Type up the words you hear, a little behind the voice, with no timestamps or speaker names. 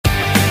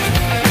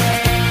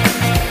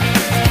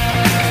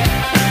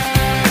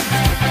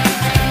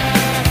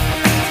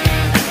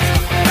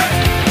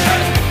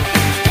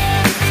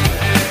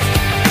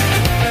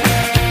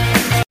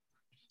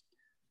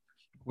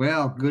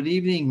Well, good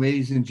evening,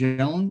 ladies and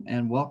gentlemen,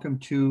 and welcome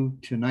to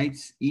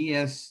tonight's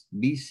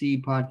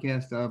ESBC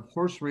podcast of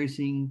Horse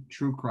Racing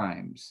True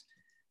Crimes,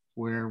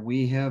 where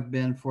we have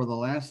been for the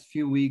last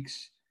few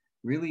weeks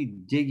really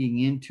digging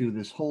into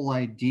this whole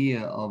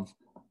idea of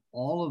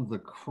all of the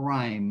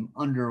crime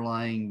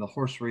underlying the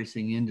horse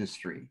racing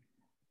industry.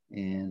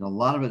 And a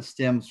lot of it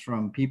stems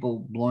from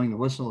people blowing the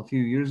whistle a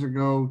few years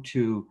ago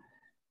to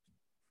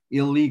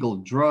illegal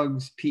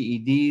drugs,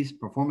 PEDs,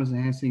 performance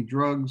enhancing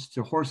drugs,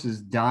 to horses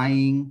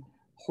dying,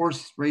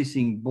 horse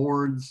racing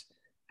boards,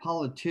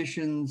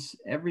 politicians,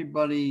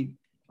 everybody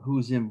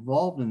who's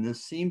involved in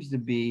this seems to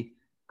be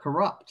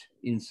corrupt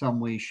in some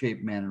way,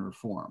 shape, manner, or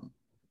form.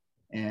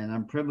 And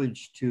I'm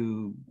privileged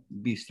to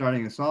be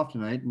starting us off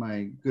tonight.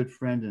 My good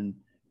friend and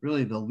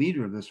really the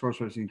leader of this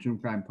Horse Racing True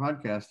Crime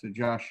podcast,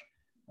 Josh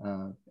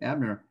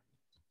Abner,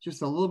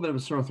 just a little bit of a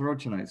sore throat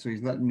tonight. So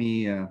he's letting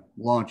me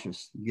launch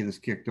us, get us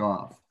kicked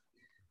off.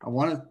 I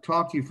want to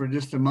talk to you for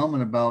just a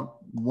moment about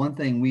one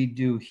thing we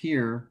do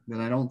here that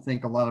I don't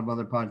think a lot of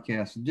other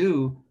podcasts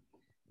do,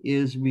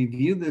 is we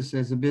view this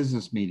as a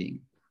business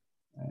meeting.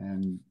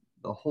 And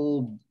the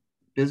whole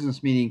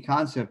business meeting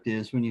concept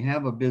is when you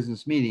have a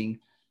business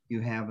meeting,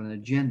 you have an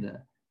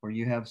agenda or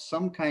you have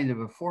some kind of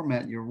a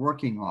format you're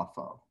working off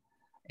of.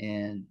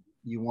 And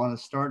you want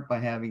to start by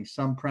having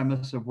some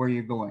premise of where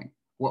you're going.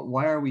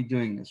 Why are we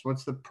doing this?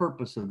 What's the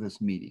purpose of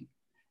this meeting?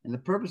 And the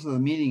purpose of the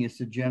meeting is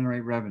to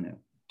generate revenue,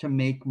 to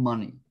make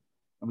money.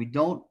 And we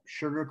don't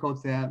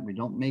sugarcoat that. We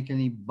don't make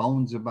any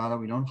bones about it.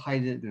 We don't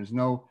hide it. There's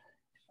no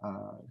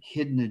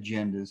hidden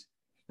agendas.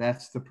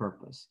 That's the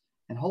purpose.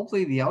 And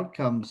hopefully the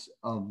outcomes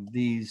of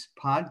these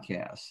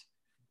podcasts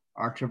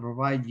are to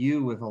provide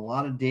you with a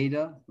lot of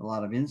data, a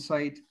lot of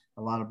insight,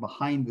 a lot of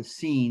behind the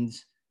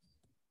scenes,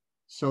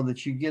 so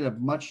that you get a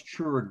much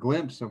truer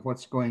glimpse of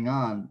what's going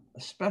on,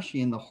 especially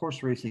in the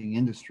horse racing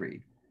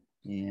industry,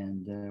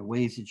 and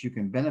ways that you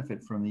can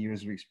benefit from the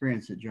years of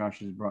experience that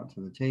Josh has brought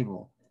to the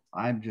table.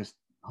 I'm just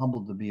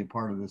humbled to be a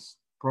part of this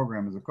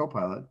program as a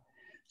co-pilot.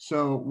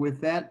 So with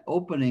that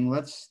opening,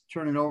 let's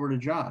turn it over to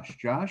Josh.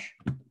 Josh,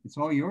 it's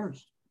all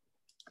yours.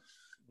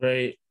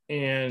 Right.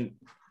 And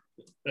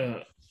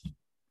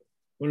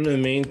one of the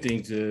main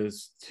things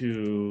is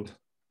to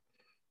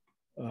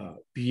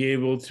be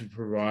able to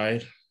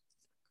provide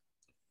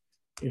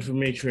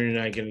information you're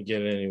not going to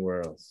get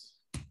anywhere else.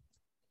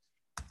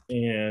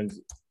 And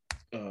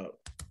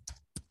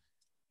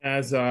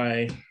as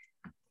I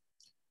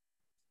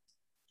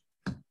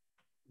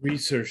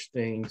research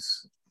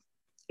things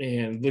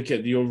and look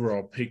at the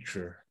overall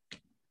picture,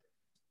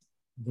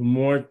 the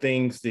more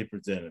things they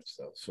present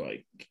themselves.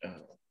 Like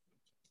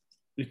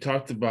we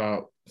talked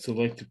about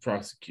selective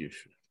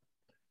prosecution.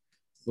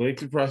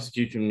 Selective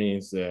prosecution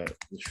means that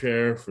the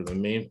sheriff or the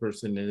main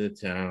person in the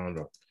town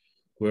or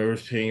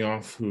whoever's paying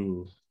off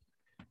who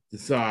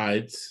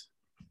decides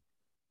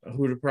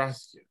who to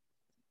prosecute.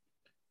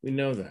 We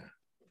know that.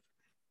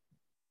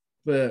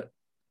 But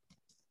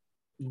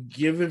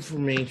give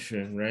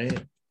information,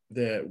 right,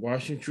 that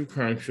watching true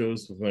crime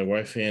shows with my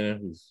wife, Hannah,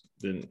 who's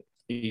been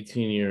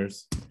 18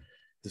 years,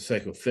 the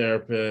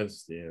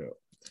psychotherapist,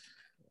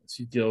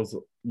 she deals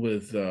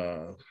with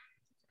the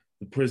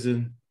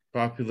prison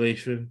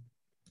population,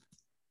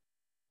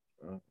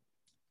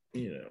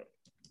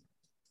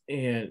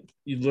 and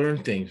you learn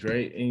things,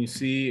 right? And you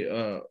see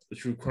the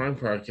true crime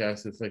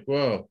podcast, it's like,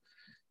 whoa,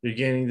 you're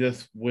getting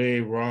this way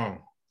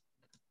wrong.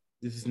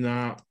 This is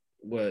not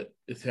what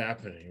is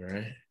happening,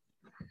 right?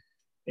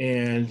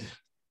 And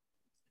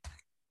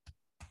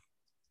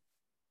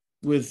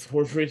with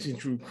horse racing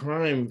true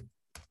crime,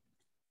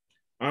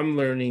 I'm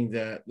learning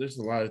that there's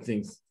a lot of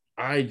things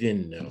I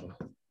didn't know.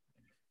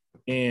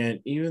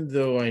 And even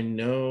though I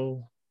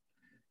know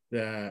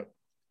that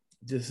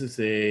this is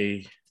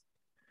a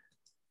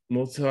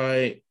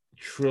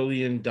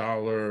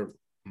multi-trillion-dollar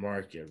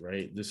market,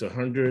 right? There's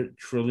 $100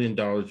 trillion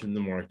in the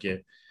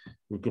market.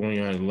 We're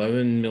going on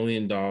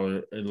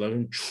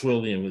 $11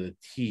 trillion with a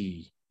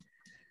T,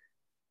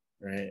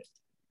 right?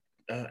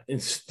 In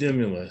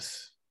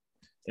stimulus.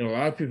 And a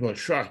lot of people are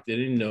shocked. They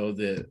didn't know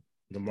that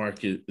the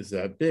market is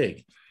that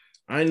big.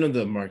 I know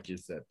the market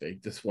is that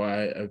big. That's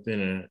why I've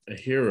been a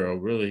hero,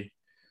 really,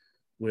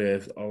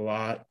 with a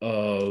lot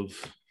of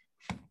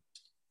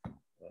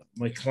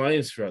my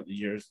clients throughout the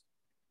years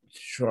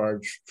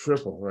charge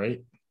triple,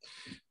 right?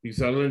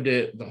 Because I learned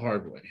it the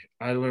hard way.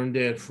 I learned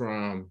it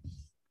from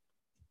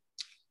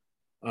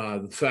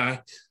the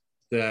fact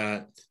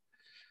that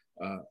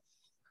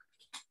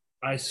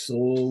I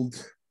sold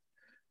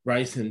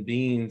rice and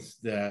beans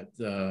that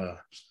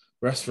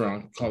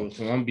restaurant called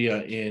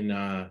Columbia in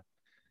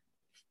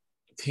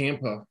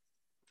Tampa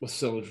was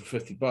selling for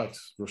 $50.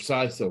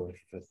 Versailles selling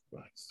for $50.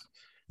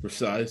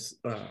 Versailles,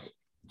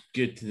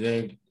 good to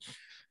them.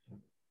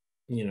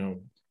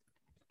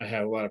 I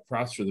have a lot of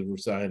props for the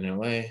Versailles in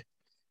LA.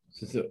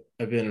 Since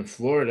I've been in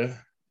Florida,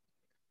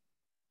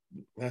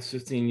 last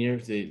 15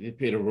 years, they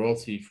paid a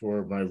royalty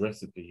for my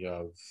recipe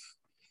of,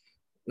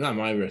 not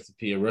my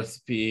recipe, a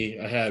recipe.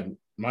 I had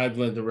my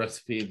blender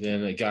recipe,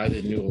 then a guy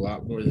that knew a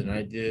lot more than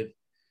I did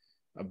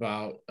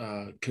about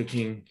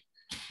cooking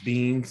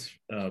beans,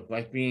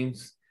 black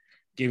beans,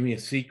 gave me a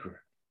secret.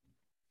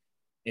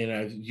 And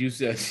I used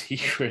that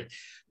secret,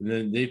 and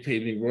then they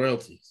paid me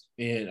royalties.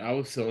 And I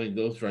was selling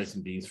those rice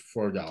and beans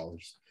for $4.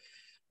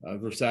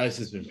 Versailles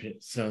has been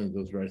selling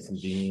those rice and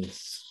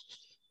beans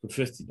for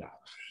 $50.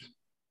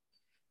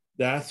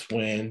 That's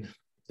when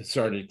it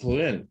started to clue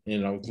in.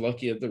 And I was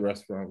lucky at the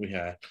restaurant we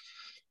had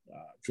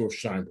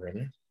George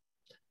Steinbrenner.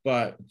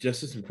 But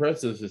just as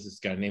impressive is this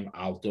guy named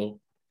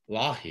Aldo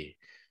Lahi.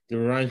 That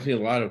reminds me a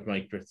lot of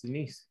Mike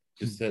Bertinice.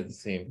 Just had the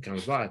same kind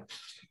of vibe.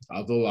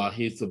 Aldo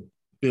Lahi is a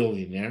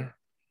billionaire.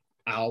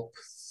 Alp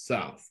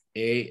South,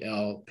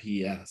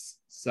 ALPS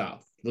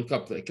South. Look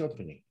up that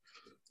company.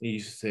 He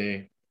used to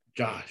say,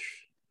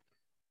 Josh,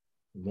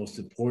 the most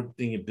important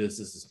thing in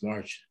business is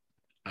margin.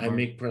 I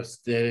make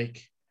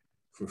prosthetic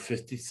for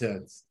 50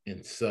 cents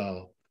and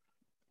sell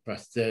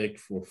prosthetic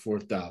for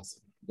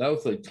 4,000. That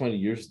was like 20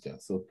 years ago.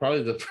 So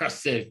probably the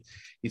prosthetic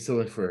he's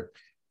selling for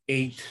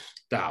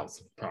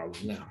 8,000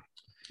 probably now.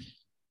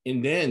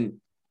 And then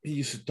he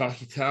used to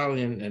talk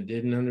Italian and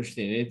didn't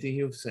understand anything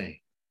he was saying.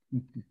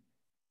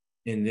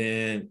 And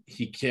then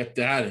he kept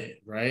at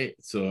it, right?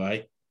 So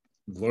I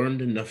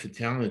learned enough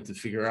Italian to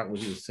figure out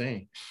what he was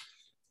saying.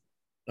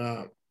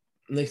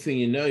 Next thing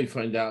you know, you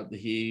find out that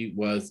he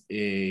was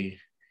a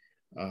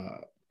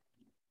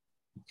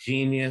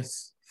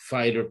genius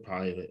fighter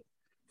pilot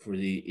for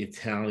the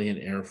Italian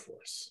Air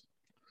Force.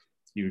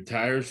 He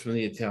retires from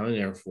the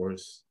Italian Air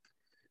Force.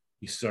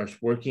 He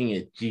starts working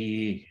at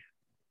GE.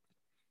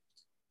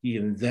 He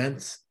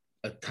invents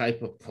a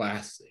type of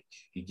plastic.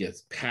 He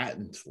gets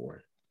patents for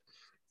it.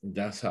 And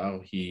that's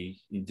how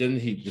he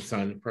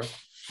designed the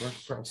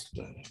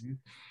prosthetic.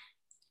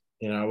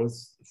 And I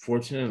was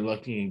fortunate and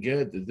lucky and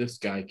good that this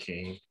guy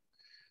came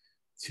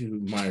to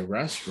my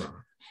restaurant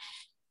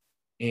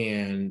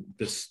and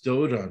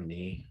bestowed on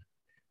me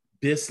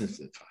business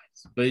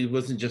advice. But he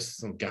wasn't just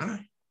some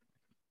guy.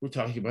 We're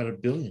talking about a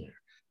billionaire.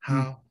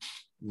 How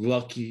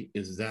lucky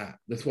is that?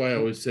 That's why I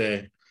always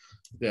say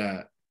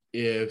that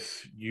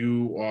if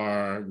you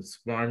are the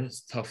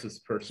smartest,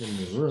 toughest person in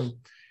the room,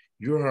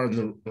 you're in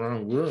the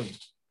wrong room.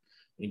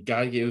 And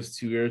God gave us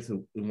 2 ears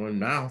and 1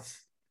 mouth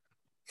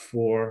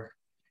for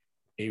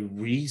a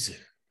reason.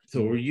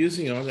 So we're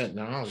using all that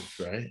knowledge,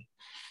 right,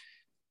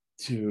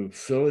 to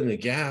fill in the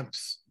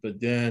gaps. But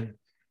then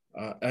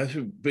as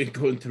we've been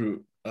going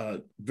through,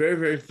 very,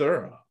 very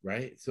thorough,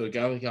 right? So a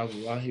guy like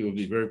Abdullahi will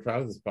be very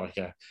proud of this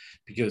podcast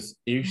because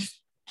each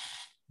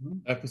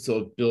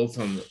episode builds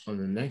on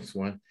the next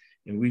one.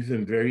 And we've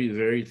been very,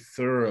 very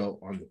thorough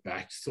on the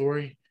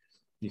backstory.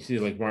 You see,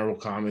 like Marvel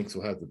Comics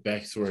will have the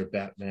backstory of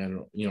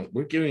Batman. You know,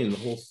 we're giving the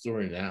whole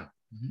story now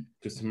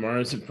because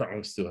tomorrow's a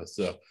promise to us.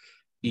 So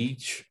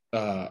each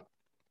podcast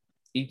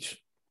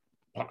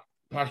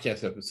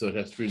episode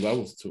has 3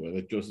 levels to it.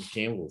 Like Joseph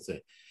Campbell would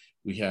say,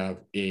 we have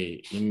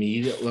a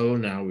immediate level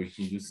now where you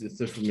can use this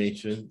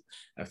information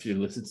after you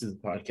listen to the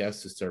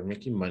podcast to start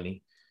making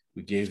money.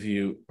 We gave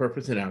you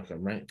purpose and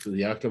outcome, right? So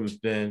the outcome has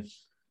been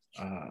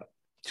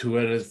 2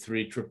 out of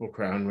 3 Triple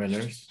Crown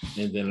winners,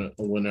 and then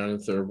a winner on the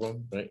 3rd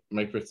one, right?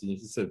 Mike Preston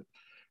said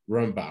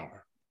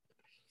Rumbauer.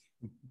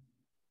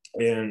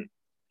 And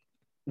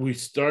we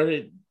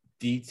started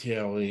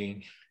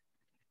detailing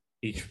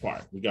each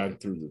part. We got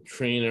through the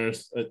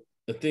trainers. I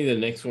think the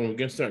next one, we're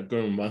going to start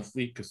going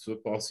monthly because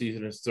football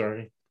season is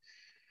starting.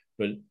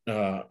 But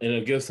and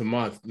it'll give us a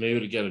month, maybe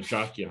to get a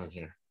jockey on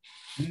here.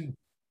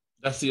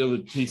 That's the other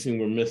piecing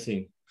we're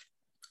missing.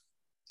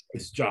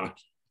 It's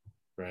jockey,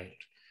 right?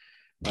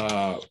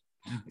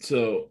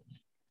 So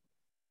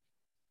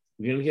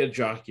we're gonna get a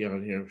jockey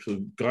on here. So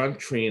we've gone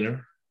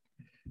trainer.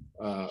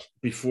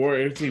 Before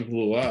everything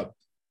blew up,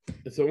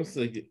 it's almost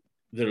like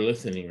they're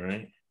listening,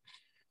 right?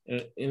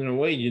 And in a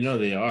way, you know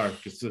they are,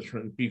 because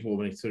certain people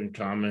make certain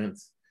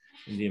comments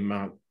and the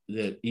amount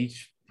that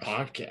each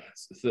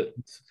podcast. That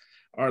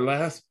our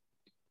last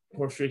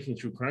Horse Racing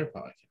True Crime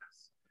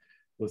podcast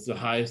was the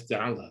highest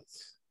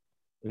downloads,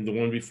 and the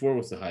one before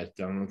was the highest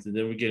downloads, and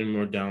then we're getting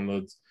more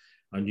downloads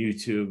on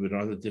YouTube and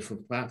other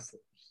different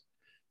platforms.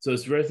 So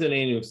it's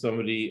resonating with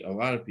somebody, a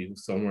lot of people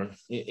somewhere.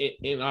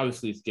 And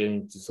obviously it's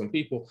getting to some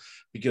people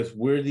because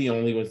we're the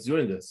only ones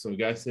doing this. So a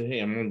guy said, hey,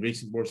 I'm on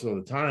racing boards all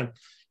the time.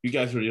 You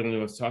guys are the only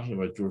ones talking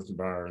about George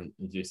Bauer and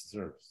Jason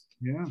Service.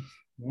 Yeah.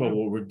 But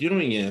what we're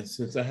doing is,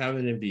 since I have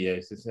an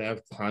MBA, since I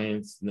have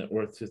clients net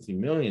worth $50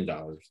 million,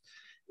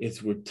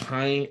 is we're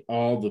tying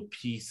all the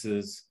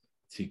pieces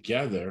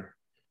together.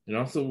 And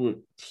also we're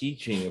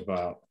teaching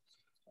about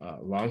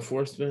law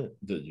enforcement,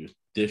 the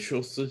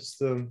judicial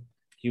system,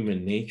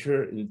 human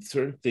nature, and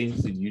certain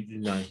things that you do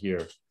not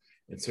hear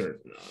in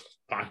certain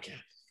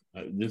podcasts.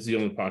 This is the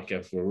only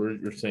podcast where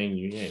we're saying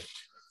you, hey,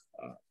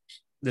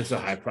 there's a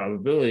high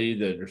probability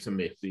that there's some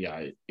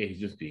FBI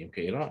agents being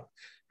paid off,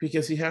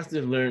 because you have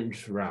to learn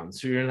around.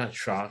 So you're not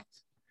shocked,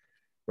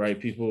 right?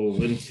 People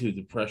went into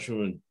depression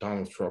when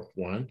Donald Trump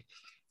won.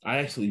 I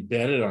actually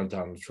betted on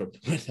Donald Trump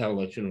to win that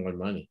election and won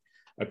money.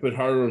 I put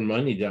hard-earned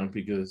money down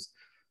because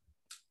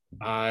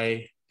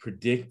I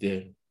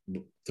predicted,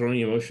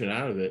 throwing emotion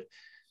out of it,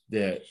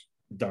 that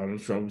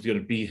Donald Trump was going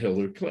to beat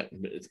Hillary Clinton.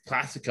 But it's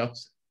classic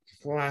upset.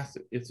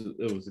 Classic. It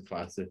was a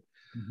classic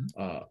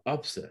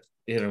upset.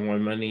 And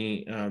won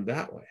money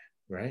that way,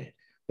 right?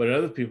 But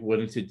other people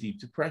went into deep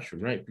depression,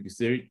 right? Because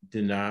they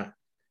did not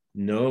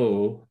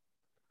know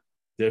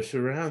their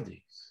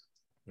surroundings,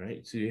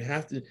 right? So you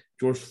have to,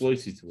 George Floyd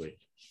situation,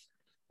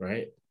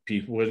 right?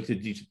 People went into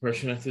deep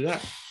depression after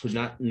that for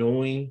not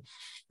knowing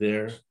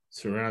their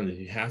surroundings.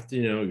 You have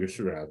to know your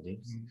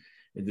surroundings.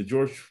 And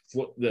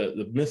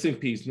the missing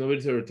piece,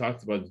 nobody's ever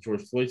talked about the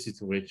George Floyd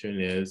situation,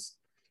 is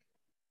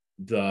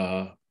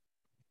the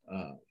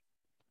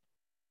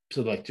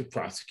selective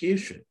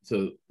prosecution.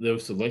 So there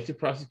was selective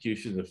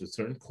prosecution. There's a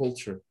certain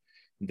culture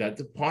in that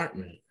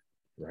department,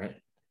 right?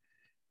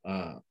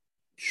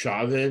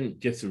 Chauvin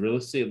gets a real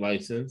estate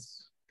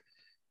license,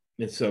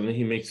 and suddenly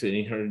he makes an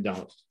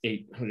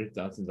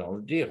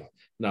 $800,000 deal.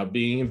 Now,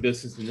 being in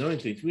business and knowing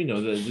things, we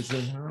know that this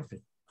doesn't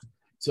happen.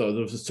 So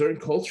there was a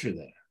certain culture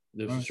there.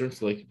 There was a certain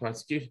selective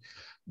prosecution.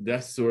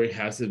 That story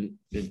hasn't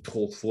been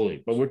told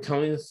fully, but we're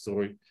telling the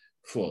story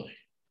fully.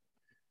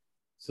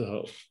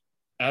 So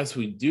as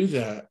we do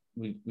that,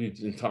 we've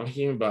been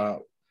talking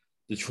about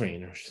the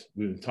trainers.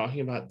 We've been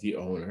talking about the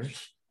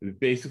owners. We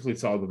basically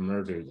saw the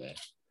murder there.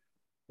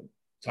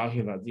 Talking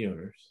about the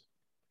owners.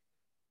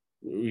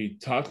 We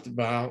talked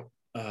about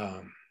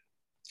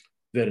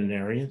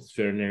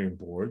veterinarian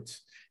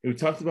boards. And we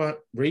talked about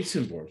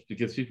racing boards,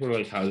 because people are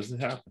like, how does it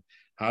happen?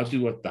 How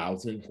do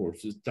 1,000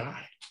 horses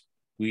die?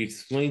 We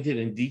explained it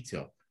in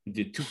detail. We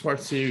did 2-part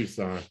series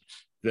on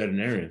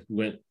veterinarians. We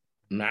went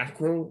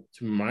macro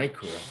to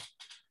micro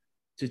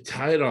to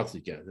tie it all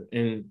together.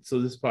 And so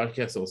this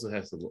podcast also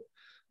has a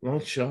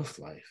long shelf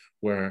life,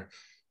 where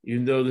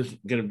even though there's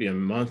going to be a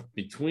month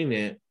between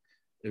it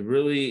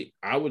really,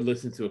 I would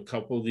listen to a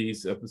couple of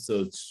these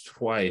episodes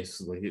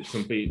twice. Like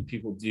some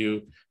people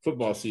do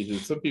football season.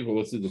 Some people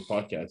listen to the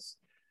podcast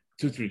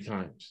 2-3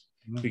 times,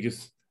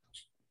 because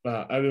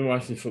I've been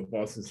watching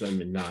football since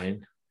I'm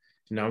 9.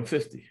 Now I'm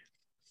 50.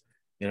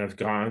 And I've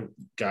gone,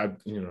 God,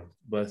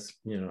 bless,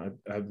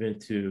 I've been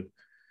to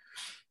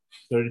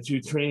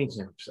 32 training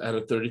camps out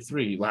of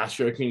 33. Last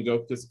year I couldn't go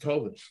because of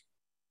COVID.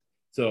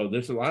 So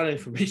there's a lot of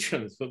information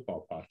on this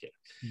football podcast,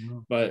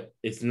 but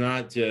it's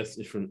not just,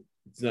 this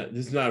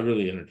is not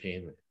really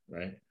entertainment,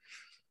 right?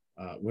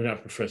 We're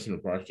not professional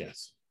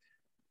broadcasters.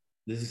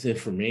 This is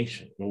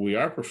information. What we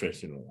are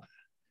professional at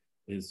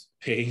is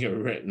paying our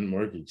rent and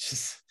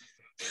mortgages,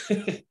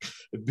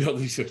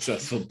 building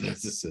successful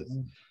businesses,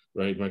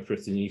 right? My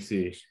person, you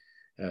see,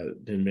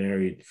 been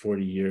married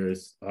 40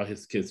 years. All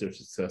his kids are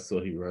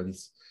successful. He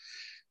runs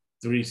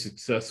 3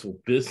 successful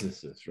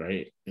businesses,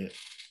 right? And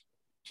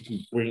you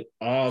can bring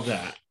all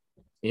that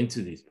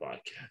into these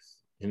podcasts.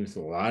 And it's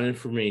a lot of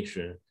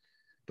information,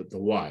 but the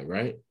why,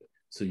 right?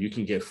 So you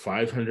can get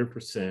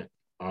 500%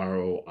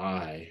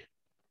 ROI.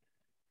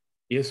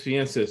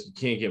 ESPN says you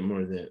can't get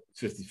more than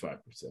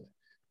 55%.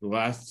 The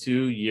last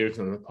 2 years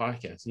on the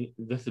podcast,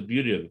 that's the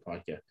beauty of the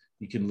podcast.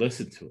 You can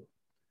listen to it.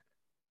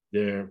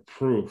 Their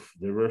proof,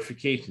 their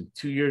verification,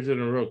 2 years in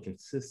a row,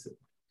 consistent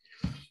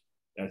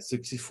at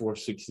 64,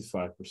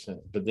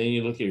 65%. But then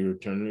you look at your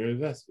return on your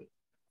investment,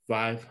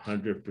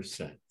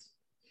 500%.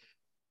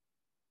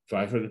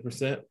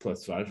 500%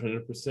 plus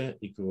 500%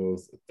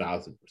 equals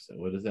 1,000%.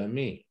 What does that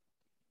mean?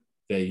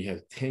 That you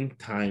have 10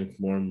 times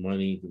more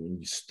money than when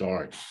you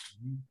start.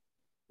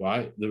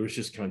 Why? The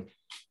richest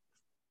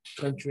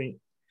country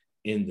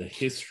in the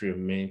history of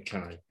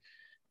mankind,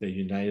 the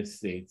United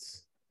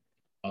States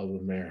of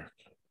America.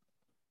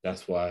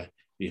 That's why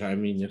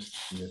behind me in this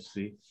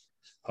seat,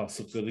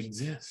 hustle could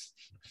exist.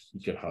 You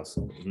could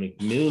hustle and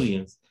make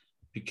millions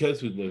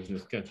because we live in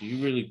this country.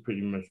 You really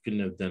pretty much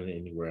couldn't have done it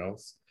anywhere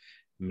else.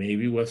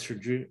 Maybe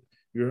Western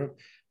Europe,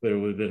 but it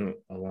would have been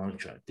a long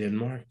shot.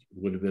 Denmark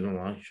would have been a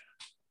long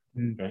shot,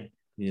 right?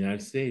 The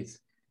United States,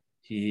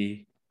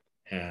 he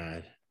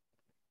had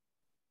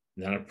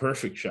not a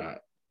perfect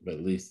shot, but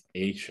at least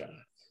a shot.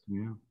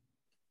 Yeah.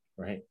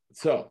 Right?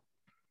 So,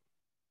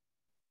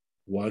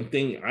 one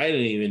thing I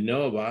didn't even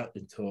know about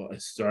until I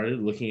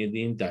started looking at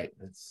the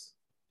indictments.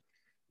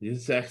 This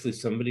is actually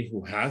somebody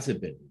who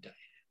hasn't been indicted.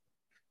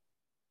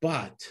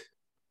 But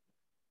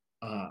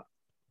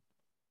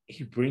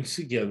he brings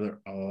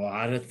together a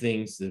lot of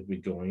things that have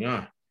been going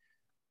on.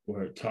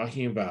 We're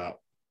talking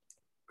about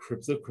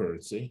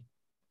cryptocurrency.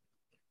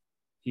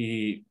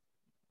 The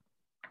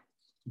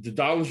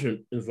dollars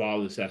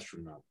involved is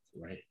astronomical,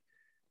 right?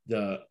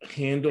 The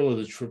handle of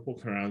the Triple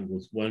Crown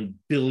was $1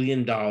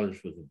 billion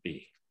with a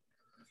B.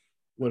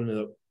 One of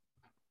the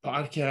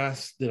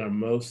podcasts that I'm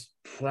most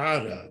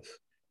proud of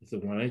is the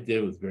one I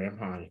did with Graham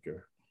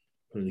Honecker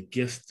from the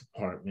gifts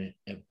department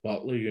at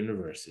Butler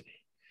University.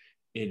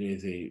 It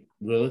is a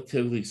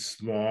relatively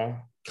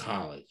small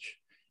college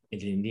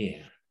in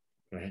Indiana,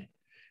 right?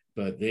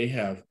 But they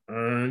have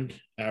earned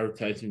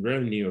advertising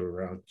revenue of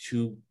around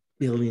 $2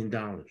 billion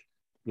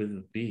with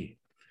a B.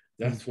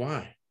 That's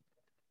why,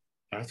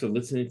 after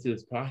listening to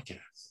this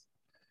podcast,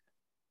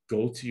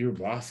 go to your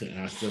boss and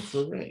ask them for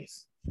a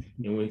raise.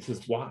 And when he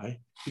says, why?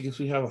 Because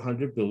we have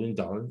 $100 billion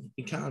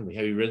economy.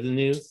 Have you read the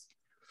news?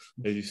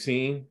 Have you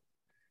seen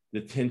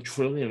the 10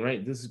 trillion,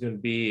 right? This is going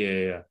to be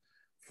a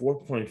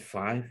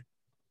 $4.5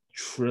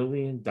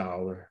 trillion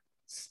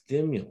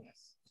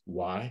stimulus.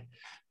 Why?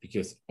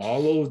 Because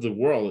all over the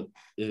world,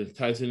 it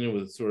ties in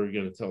with the story we're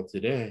going to tell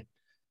today,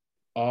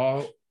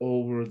 all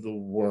over the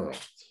world,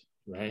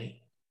 right?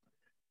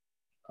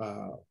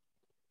 The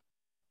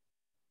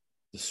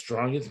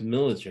strongest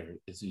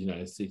military is the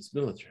United States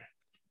military.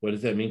 What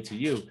does that mean to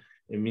you?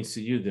 It means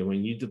to you that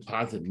when you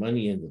deposit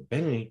money in the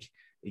bank,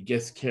 it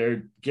gets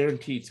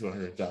guaranteed to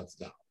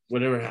 $100,000.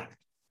 Whatever happens,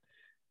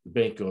 the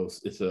bank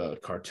goes, it's a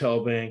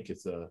cartel bank,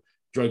 it's a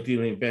drug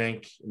dealing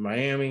bank in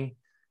Miami,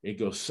 it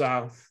goes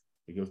south,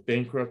 it goes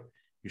bankrupt,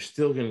 you're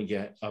still going to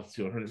get up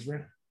to 100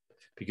 grand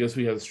because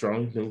we have the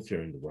strongest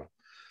military in the world.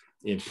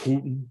 In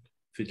Putin,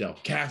 Fidel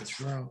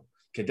Castro,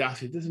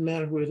 Gaddafi, it doesn't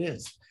matter who it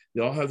is.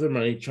 They all have their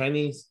money.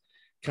 Chinese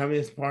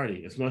Communist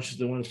Party, as much as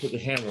they want to put the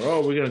hammer, oh,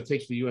 we're going to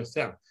take the US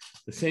down.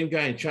 The same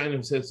guy in China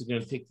who says they're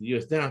going to take the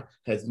US down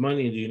has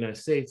money in the United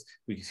States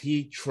because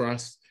he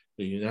trusts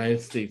the United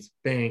States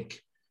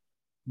bank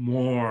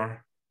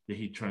more than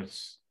he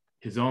trusts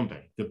his own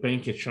bank. The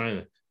bank in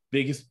China,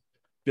 biggest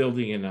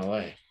building in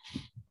LA,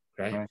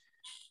 right?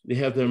 They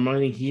have their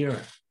money here.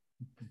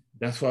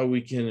 That's why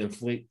we can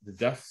inflate the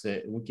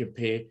deficit and we can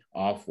pay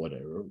off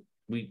whatever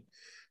we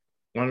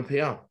want to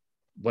pay off.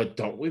 But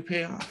don't we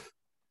pay off?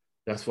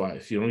 That's why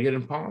if you don't get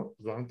involved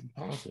in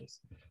politics,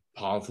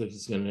 politics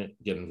is going to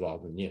get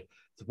involved in you.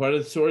 So part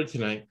of the story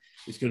tonight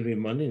is going to be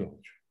money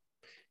laundering.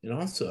 And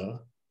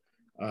also,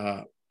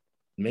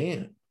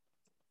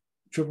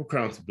 Triple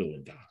Crown's $1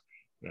 billion,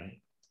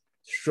 right?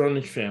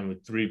 Stronach family,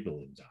 $3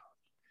 billion.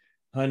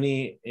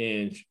 Honey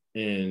and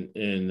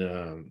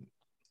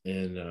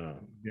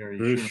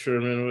Bruce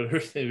Sherman, whatever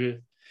his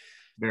name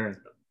is.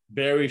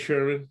 Barry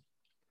Sherman,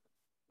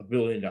 $1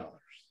 billion,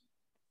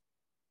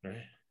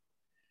 right?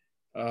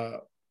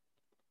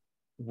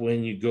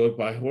 When you go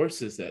buy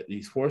horses at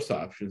these horse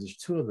auctions, there's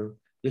two of them,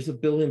 there's $1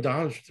 billion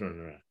thrown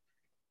around.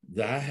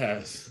 That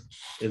has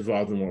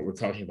involved in what we're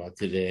talking about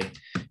today.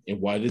 And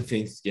why do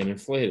things get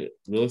inflated?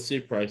 Real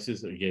estate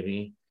prices are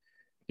getting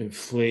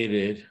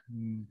inflated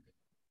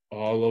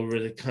all over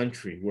the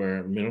country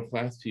where middle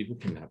class people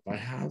cannot buy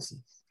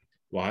houses.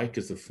 Why?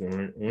 Because of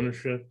foreign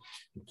ownership,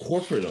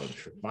 corporate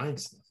ownership, buying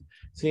stuff.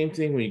 Same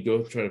thing when you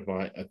go try to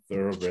buy a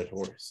thoroughbred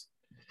horse.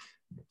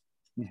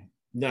 Yeah.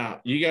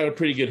 Now, you got a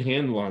pretty good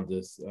handle on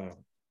this,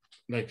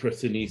 Mike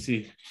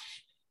Prestonisi.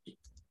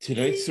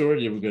 Tonight's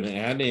story that we're going to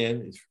add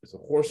in is a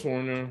horse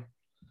owner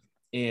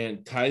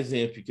and ties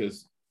in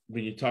because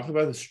when you talk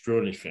about the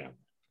Stronach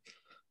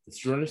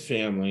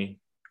family,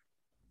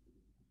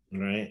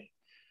 right?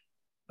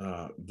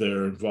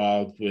 They're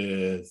involved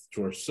with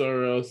George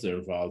Soros. They're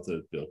involved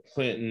with Bill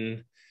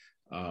Clinton.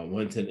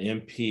 One's an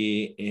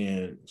MP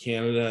in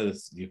Canada.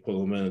 That's the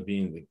equivalent of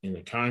being in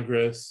the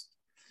Congress.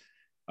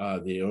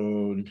 They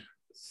own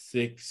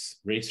 6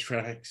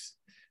 racetracks.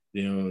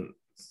 They own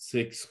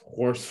 6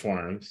 horse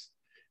farms.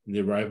 And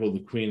they rival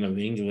the Queen of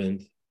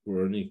England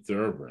for owning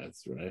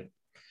thoroughbreds, right?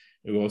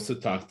 And we also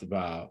talked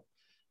about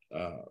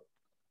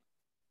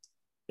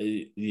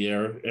the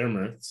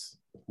Emirates,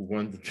 who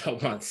won the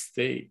Belmont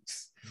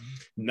Stakes.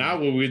 Now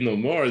when we know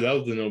more, that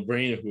was a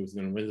no-brainer who was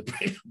going to win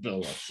the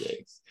Belmont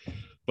Stakes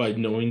by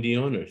knowing the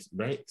owners,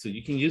 right? So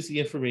you can use the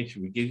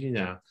information we give you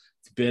now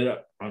to bet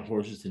up on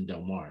horses in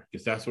Del Mar,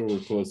 because that's what we're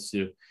close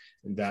to,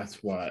 and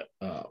that's what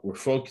we're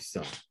focused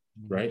on,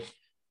 right?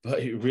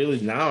 But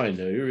really, now I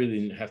know, you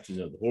really have to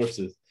know the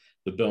horses.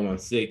 The Belmont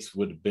Stakes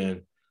would have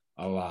been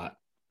a lot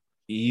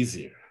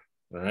easier,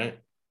 right?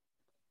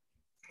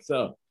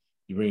 So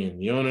you bring in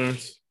the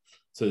owners.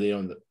 So they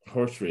own the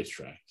horse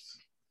racetracks.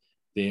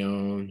 They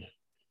own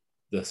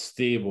the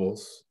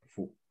stables,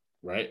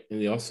 right?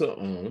 And they also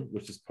own,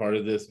 which is part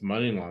of this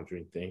money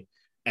laundering thing,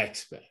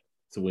 XBet.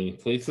 So when you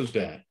place a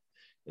bet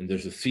and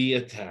there's a fee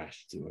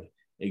attached to it,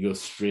 it goes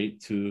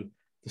straight to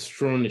the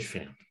Stronach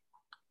family.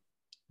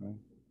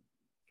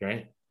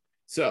 Right?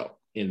 So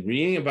in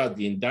reading about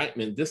the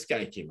indictment, this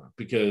guy came up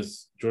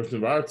because George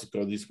Navarro took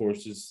all these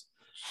horses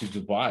to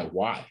Dubai.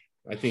 Why?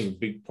 I think a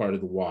big part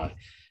of the why.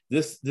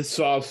 This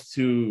solves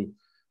 2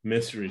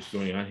 mysteries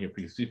going on here,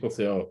 because people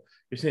say, oh,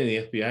 you're saying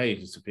the FBI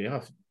agents to pay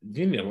off.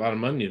 You need a lot of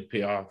money to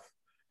pay off.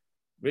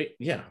 Right?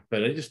 Yeah,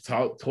 but I just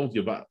told you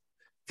about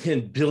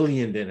 10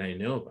 billion that I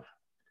know about.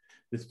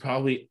 There's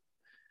probably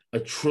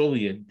 $1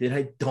 trillion that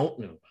I don't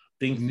know about,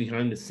 things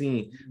behind the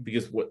scene,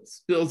 because what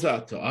spills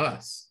out to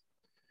us,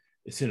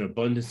 it's an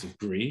abundance of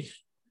greed.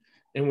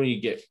 And when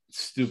you get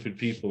stupid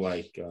people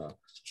like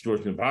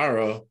George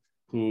Navarro,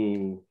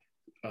 who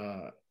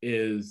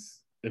is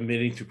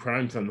admitting to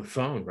crimes on the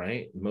phone,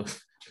 right?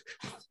 Most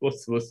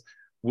of us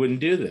wouldn't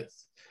do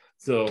this.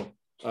 So,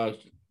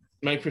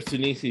 Mike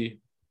Prestonisi,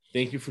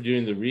 thank you for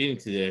doing the reading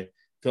today.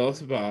 Tell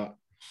us about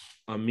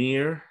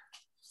Amir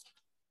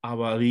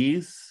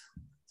Abaliz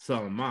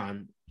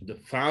Salman, the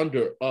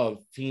founder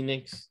of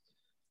Phoenix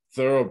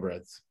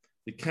Thoroughbreds.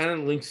 It kind of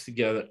links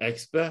together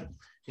XBet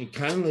It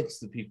kind of links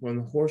to people on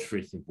the horse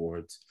racing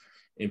boards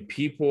and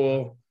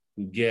people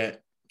who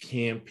get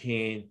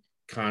campaign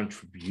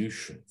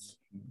contributions.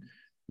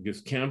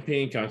 Because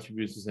campaign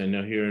contributions, I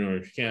know here in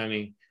Orange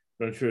County,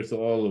 but I'm sure it's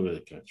all over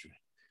the country.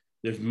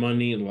 There's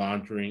money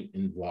laundering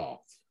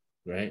involved,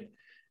 right?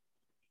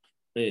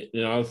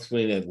 And I'll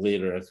explain that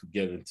later as we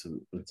get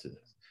into this.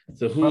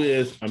 So who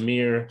is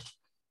Amir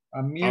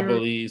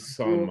Abdulaziz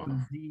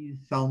Salman?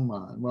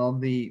 Salman. Well,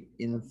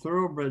 in the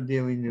Thoroughbred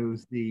Daily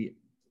News, the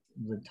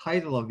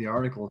title of the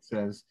article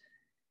says,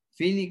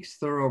 Phoenix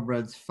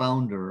Thoroughbreds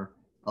founder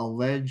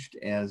alleged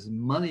as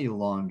money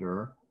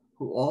launderer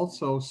who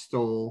also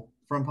stole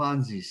from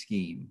Ponzi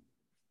scheme.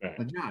 Right.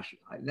 Now, Josh,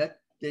 that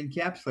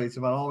encapsulates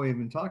about all we've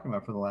been talking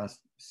about for the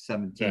last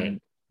 17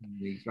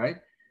 weeks, right?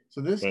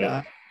 So this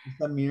guy,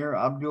 Amir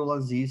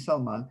Abdulaziz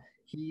Salman,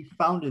 he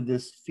founded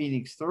this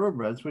Phoenix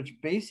Thoroughbreds, which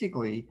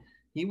basically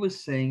he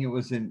was saying it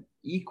was an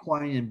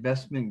equine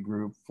investment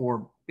group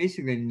for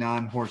basically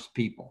non-horse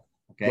people.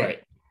 Okay,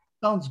 right.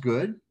 Sounds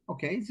good.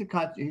 Okay, he's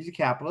a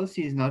capitalist.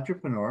 He's an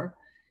entrepreneur.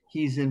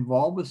 He's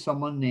involved with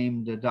someone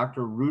named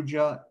Dr.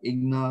 Ruja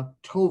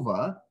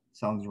Ignatova.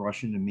 Sounds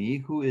Russian to me.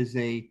 Who is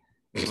a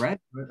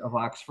graduate of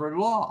Oxford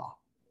Law.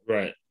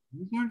 Right.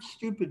 These aren't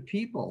stupid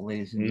people,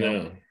 ladies and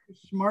gentlemen. They're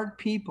smart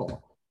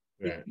people.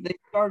 Right. They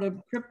start a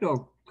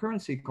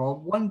cryptocurrency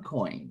called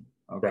OneCoin.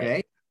 Okay.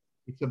 Right.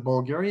 It's a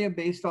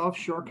Bulgaria-based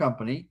offshore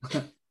company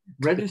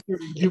registered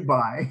in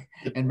Dubai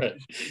and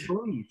registered in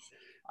police.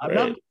 I'm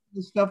not making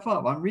this stuff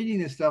up. I'm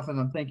reading this stuff and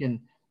I'm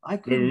thinking, I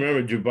couldn't.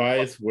 Remember,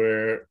 Dubai is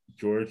where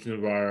George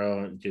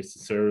Navarro and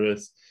Jason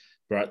Service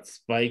brought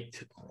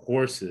spiked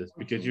horses,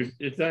 because you're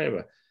talking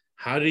about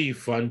how do you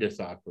fund this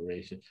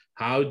operation?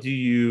 How do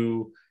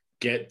you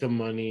get the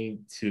money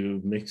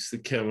to mix the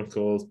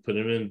chemicals, put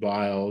them in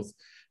vials,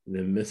 and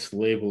then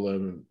mislabel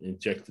them,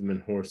 inject them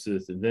in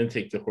horses, and then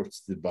take the horse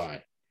to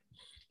Dubai?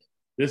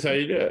 This is how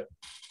you do it.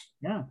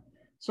 Yeah.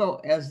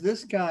 So as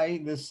this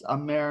guy, this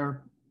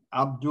Amir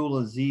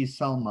Abdulaziz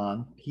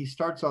Salman, he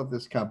starts out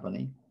this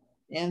company,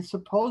 and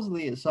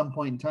supposedly at some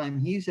point in time,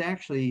 he's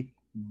actually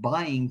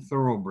buying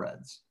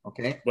thoroughbreds.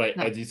 Okay. Right.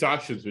 At these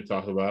auctions we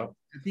talk about.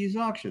 At these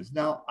auctions.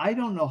 Now, I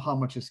don't know how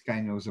much this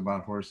guy knows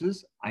about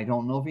horses. I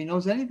don't know if he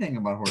knows anything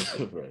about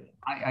horses. Right.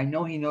 I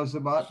know he knows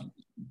about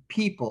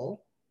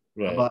people,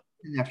 right. about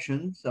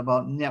connections,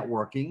 about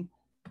networking,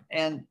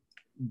 and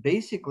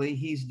basically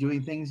he's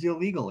doing things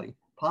illegally.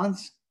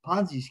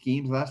 Ponzi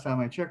schemes, last time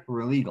I checked,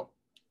 were illegal.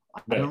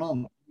 I don't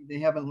know. They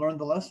haven't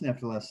learned the lesson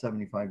after the last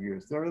 75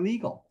 years. They're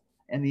illegal.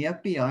 And the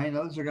FBI and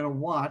others are going to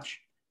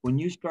watch when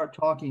you start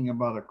talking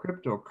about a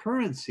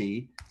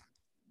cryptocurrency.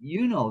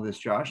 You know this,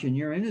 Josh, in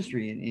your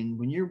industry, and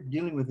when you're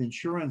dealing with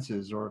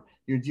insurances or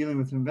you're dealing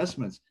with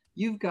investments,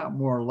 you've got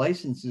more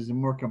licenses and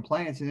more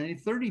compliance than any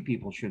 30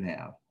 people should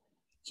have.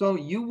 So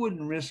you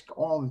wouldn't risk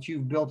all that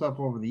you've built up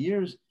over the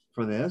years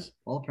for this.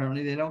 Well,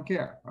 apparently they don't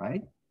care,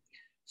 right?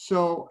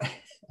 So,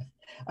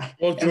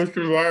 well, George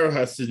Navarro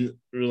has to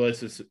realize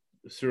this,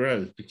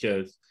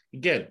 because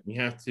again, you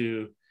have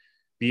to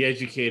be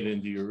educated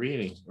and do your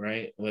reading,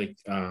 right? Like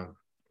to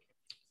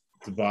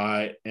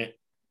buy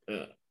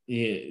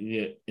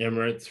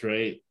Emirates,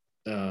 right?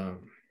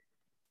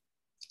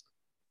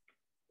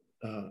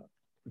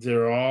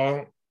 They're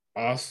all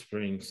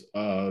offsprings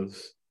of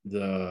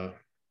the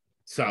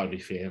Saudi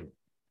family.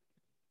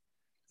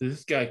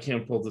 This guy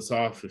can't pull this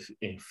off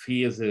if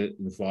he isn't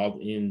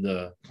involved in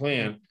the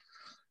plan.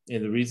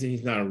 And the reason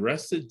he's not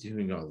arrested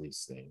doing all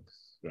these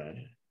things,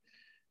 right,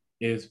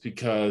 is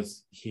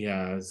because he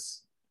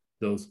has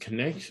those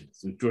connections.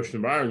 So George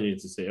Navarro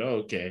needs to say,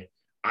 oh, okay,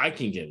 I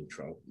can get in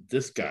trouble.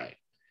 This guy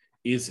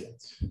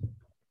isn't.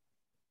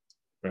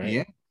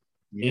 Right?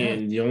 Yeah.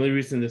 And the only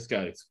reason this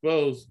got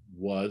exposed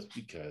was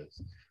because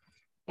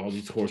all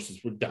these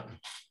horses were dying.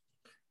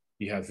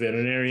 You have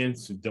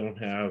veterinarians who don't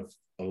have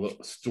a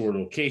store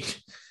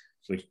location.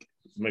 Like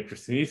Mike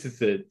Christianese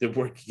said, they're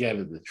working out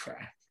of the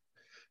track.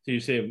 So you're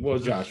saying, well,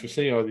 Josh, we're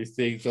saying all these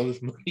things, all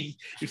this money,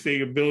 you're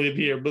saying $1 billion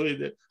here, $1 billion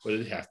there. What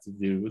does it have to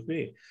do with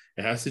me?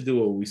 It has to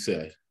do what we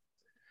said.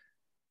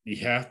 You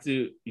got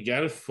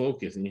to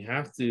focus, and you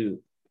have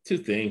to, two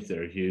things that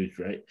are huge,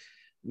 right?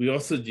 We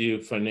also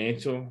do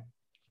financial,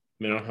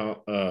 mental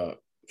health,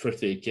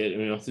 first aid kit,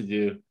 and we also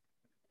do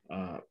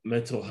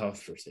mental health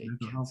first aid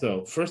kit.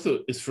 So first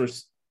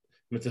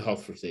mental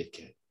health first aid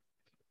kit.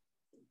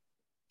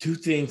 Two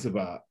things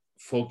about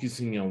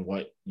focusing on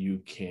what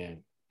you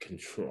can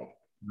control.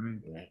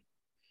 Right.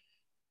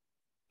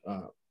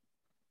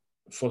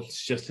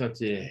 Focus just on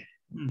today.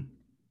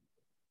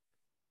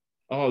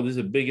 Oh, there's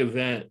a big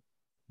event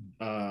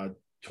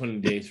 20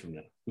 days from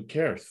now. Who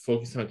cares?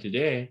 Focus on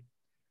today.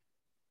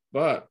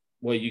 But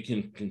what you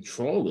can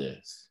control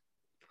is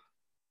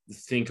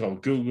this thing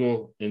called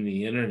Google and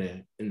the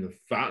internet and the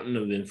fountain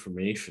of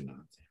information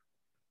out there.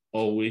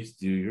 Always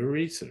do your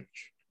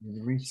research.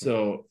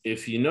 So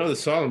if you know that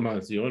Solomon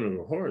is the owner of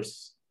a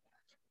horse,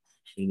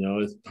 you know,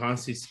 it's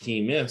Ponzi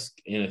scheme-esque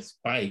and it's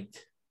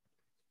spiked,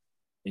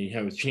 and you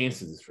have a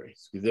chance in this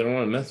race because they don't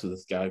want to mess with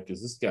this guy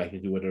because this guy can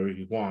do whatever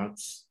he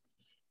wants.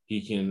 He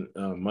can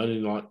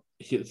money laundry.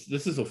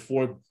 This is a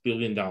 $4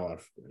 billion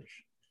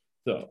operation.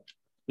 So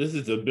this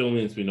is the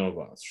billions we know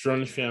about.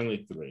 Sherman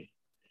family 3.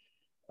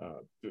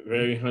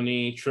 Barry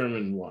Honey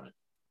Sherman 1.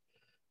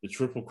 The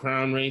Triple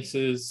Crown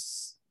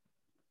races,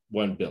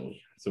 1 billion.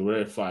 So we're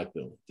at 5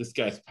 billion. This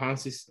guy's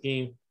Ponzi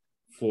scheme,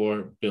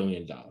 $4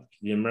 billion.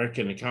 The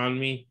American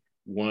economy,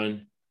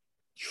 $1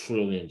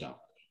 trillion.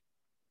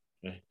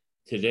 Okay.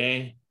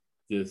 Today,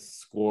 the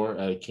score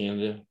out of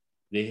Canada,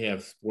 they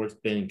have sports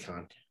betting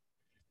content.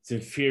 It's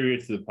inferior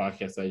to the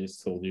podcast I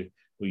just told you,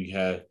 where you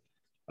had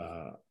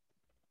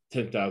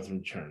 10,000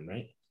 return,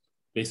 right?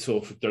 They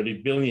sold for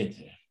 30 billion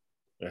today.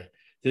 Right?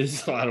 This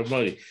is a lot of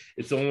money.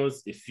 It's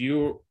almost, if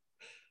you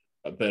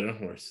bet on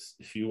horses,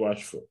 if you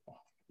watch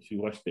football, if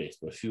you watch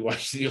baseball, if you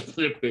watch the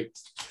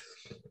Olympics,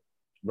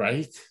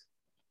 right?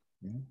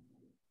 Yeah.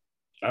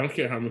 I don't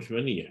care how much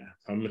money you have,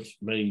 how much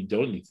money you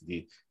don't need to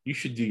do. You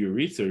should do your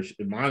research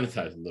and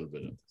monetize a little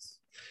bit of this.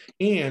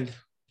 And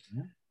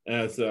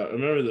as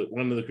remember that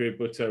one of the great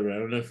books I read, I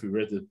don't know if you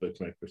read this book,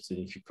 Mike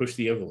Persini, if you push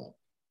the envelope.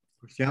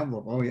 Push the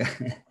envelope, oh yeah.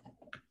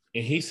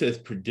 And he says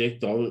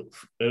predict all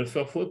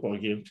NFL football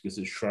games because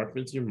it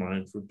sharpens your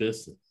mind for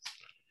business.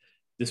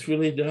 This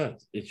really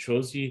does. It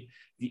shows you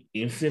the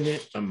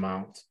infinite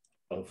amount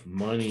of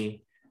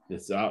money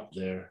that's out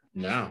there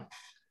now.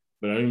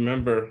 But I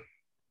remember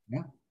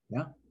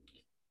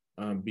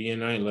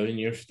BNI 11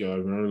 years ago, I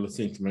remember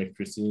listening to Mike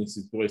Persini's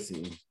voice,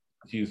 and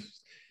he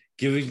was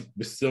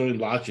bestowing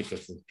logic on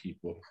some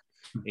people.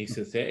 And he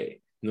says,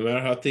 hey, no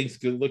matter how things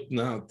could look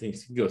now,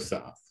 things can go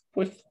south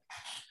quickly.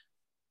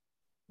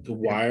 So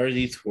why are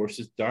these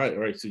horses dying?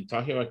 All right, so you're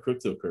talking about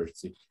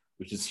cryptocurrency,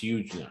 which is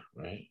huge now,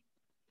 right?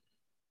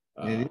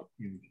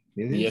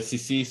 The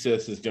SEC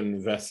says it's going to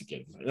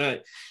investigate.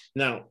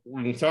 Now,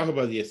 when we talk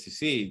about the SEC,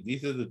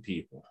 these are the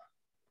people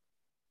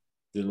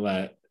that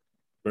let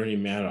Bernie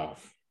Madoff.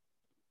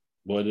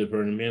 What did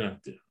Bernie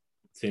Madoff do?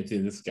 Same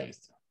thing this guy's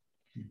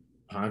done.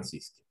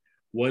 Ponzi scheme.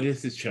 What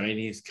is the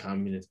Chinese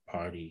Communist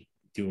Party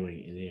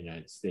doing in the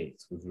United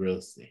States with real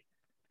estate?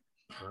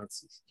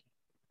 Ponzi scheme.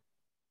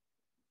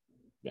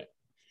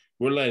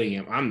 We're letting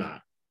him. I'm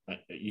not.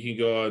 You can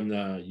go on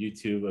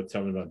YouTube and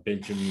tell me about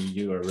Benjamin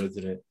Yu, our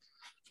resident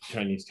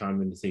Chinese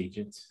Communist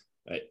agent.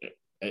 I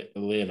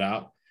lay it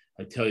out.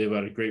 I tell you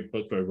about a great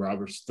book by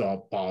Robert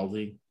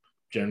Spalding,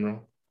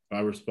 General.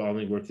 Robert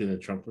Spalding worked in the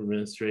Trump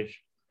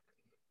administration,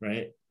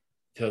 right?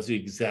 Tells you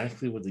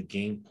exactly what the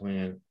game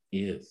plan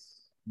is,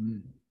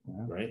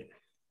 right?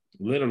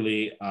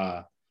 Literally,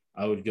 I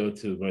would go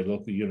to my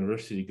local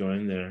university, go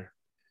in there,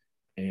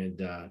 and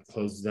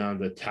close down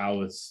the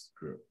Taoist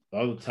group.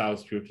 All the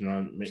Taoist groups in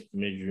our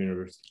major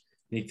universities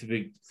need to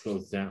be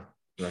closed down,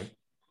 right?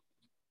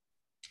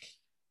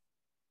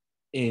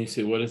 And you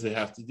say, what does it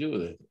have to do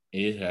with it?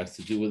 It has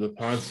to do with a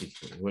Ponzi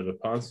scheme. What a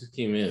Ponzi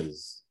scheme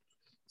is,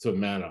 so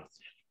Madoff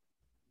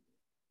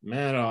did.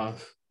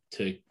 Madoff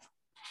to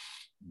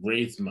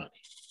raise money,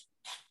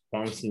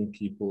 promising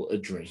people a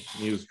drink.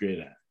 He was great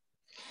at it.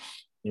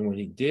 And what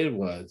he did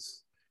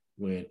was,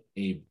 when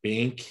a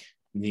bank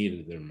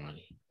needed their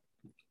money,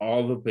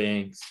 all the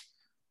banks,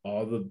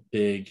 all the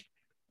big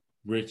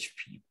rich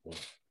people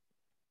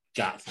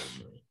got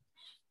their money.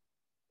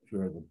 If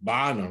you're at the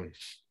bottom,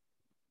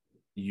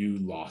 you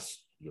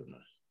lost your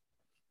money.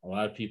 A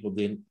lot of people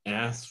didn't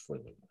ask for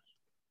the money.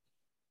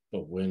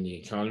 But when the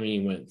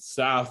economy went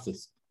south,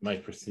 as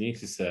Mike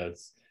Persinici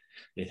says,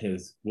 in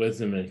his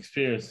wisdom and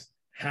experience,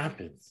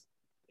 happens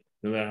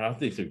no matter how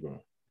things are going.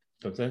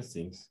 Sometimes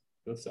things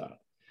go south.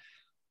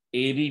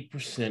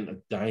 80%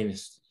 of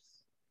dynasties,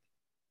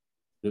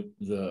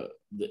 the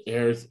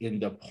heirs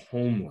end up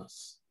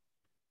homeless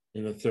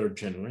in the third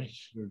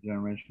generation. Third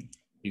generation.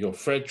 You go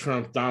Fred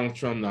Trump, Donald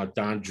Trump, now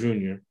Don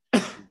Jr.,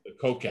 the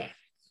coke addict,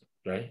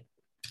 right?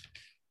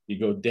 You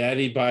go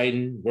Daddy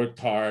Biden, worked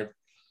hard,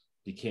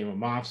 became a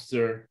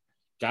mobster,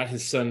 got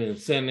his son in the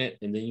Senate,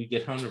 and then you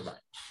get Hunter Biden.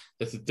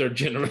 That's the third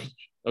generation,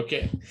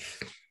 okay?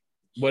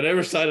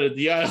 Whatever side of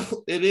the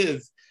aisle it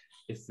is,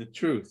 it's the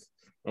truth.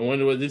 I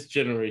wonder what this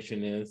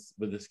generation is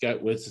with this guy,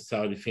 with the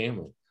Saudi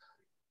family.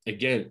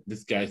 Again,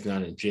 this guy's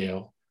not in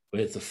jail,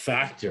 but it's a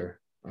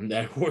factor on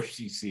that horse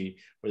you see,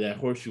 or that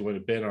horse you want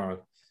to bet on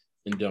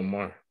in Del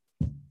Mar.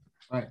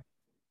 Right.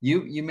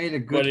 You made a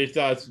good. What are your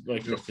thoughts,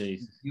 like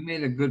you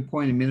made a good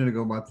point a minute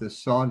ago about the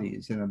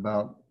Saudis and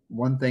about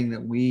one thing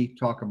that we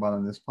talk about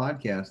on this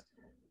podcast.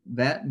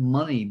 That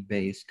money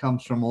base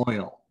comes from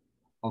oil.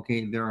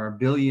 Okay, there are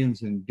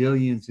billions and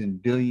billions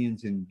and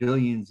billions and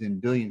billions and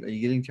billions. Are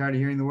you getting tired of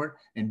hearing the word?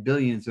 And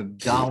billions of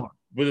dollars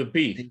with a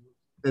B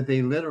that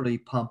they literally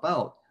pump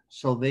out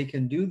so they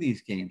can do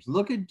these games.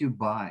 Look at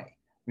Dubai.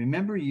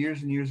 Remember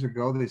years and years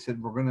ago, they said,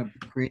 we're going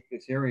to create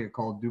this area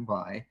called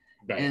Dubai.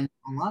 Right. And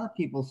a lot of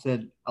people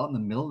said, out in the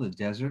middle of the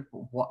desert,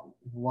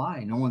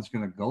 why? No one's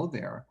going to go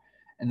there.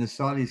 And the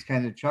Saudis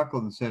kind of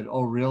chuckled and said,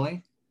 oh,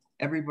 really?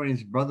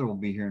 Everybody's brother will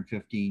be here in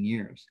 15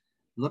 years.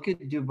 Look at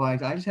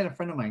Dubai. I just had a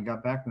friend of mine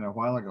got back from there a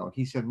while ago.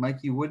 He said, Mike,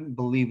 you wouldn't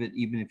believe it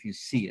even if you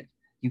see it.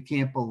 You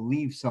can't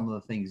believe some of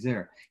the things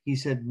there. He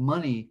said,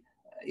 money,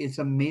 it's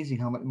amazing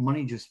how much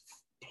money just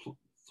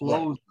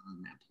flows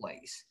on that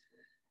place.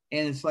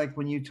 And it's like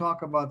when you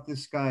talk about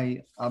this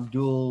guy,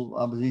 Abdul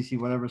Azizi,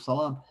 whatever,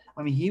 Salam,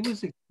 I mean, he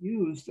was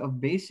accused of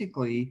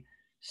basically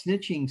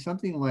snitching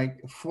something like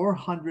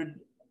 $400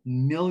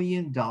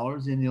 million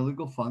in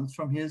illegal funds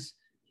from his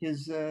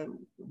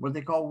what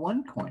they call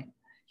OneCoin.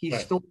 He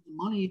Right. stole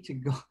money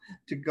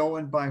to go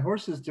and buy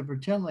horses to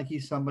pretend like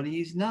he's somebody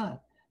he's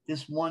not.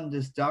 This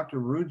Dr.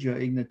 Ruja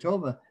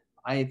Ignatova,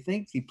 I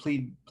think he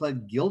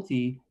pled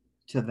guilty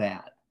to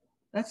that.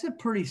 That's a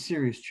pretty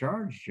serious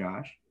charge,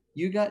 Josh.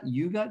 You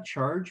got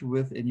charged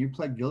with, and you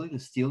pled guilty to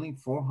stealing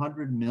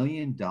 $400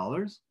 million.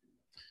 But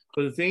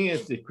the thing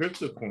is, the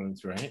crypto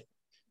coins, right?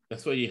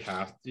 That's why you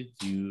have to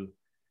do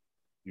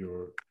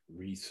your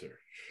research.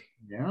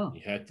 Yeah.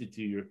 You had to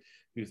do your,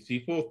 because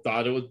people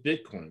thought it was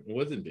Bitcoin. It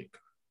wasn't Bitcoin.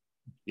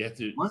 You have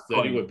to OneCoin.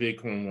 study what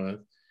Bitcoin was.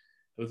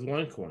 It was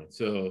OneCoin.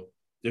 So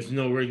there's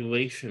no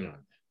regulation on it.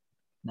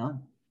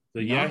 None. So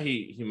yeah,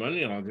 he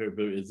money laundered,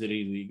 but is it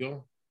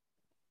illegal?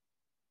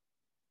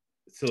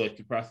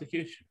 Selective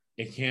prosecution.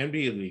 It can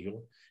be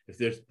illegal if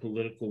there's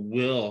political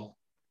will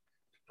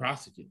to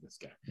prosecute this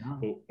guy. Yeah.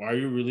 But are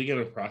you really going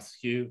to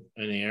prosecute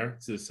an heir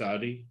to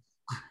Saudi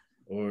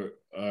or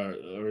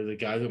the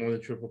guy that won the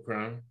Triple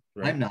Crown?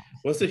 Right? I'm not.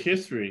 What's the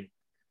history?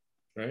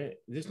 Right?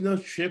 There's no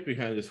shit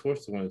behind this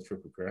horse that won the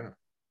Triple Crown.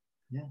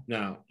 Yeah.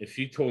 Now, if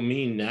you told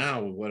me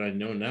now what I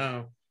know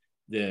now,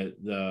 that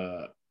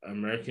the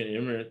American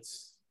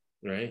Emirates,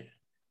 right,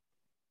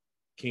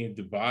 King of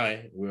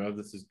Dubai, where all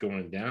this is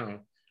going down,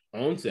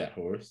 owns that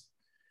horse,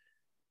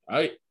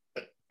 I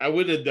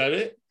would have done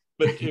it,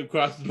 but it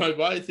crosses my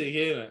mind saying,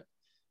 hey,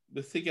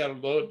 let's take out a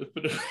loan to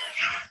put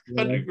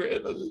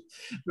 $100,000 on this,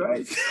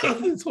 Right.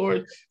 on this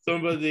horse.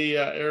 Some of the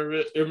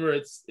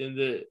Emirates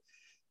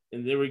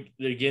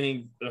they're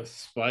getting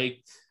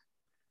spiked.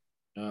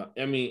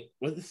 I mean,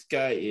 what this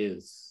guy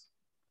is,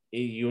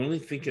 you only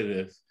think of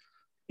this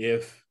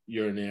if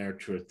you're an heir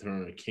to a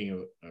throne, a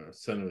king or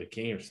son of a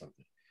king or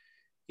something.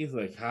 He's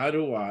like, how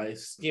do I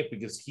skip?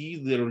 Because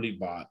he literally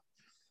bought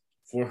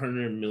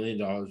 $400 million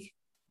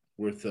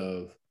worth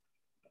of,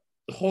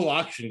 the whole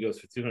auction goes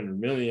for $200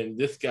 million.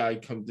 This guy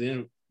comes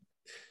in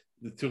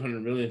the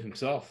 $200 million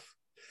himself,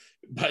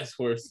 buys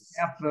horses.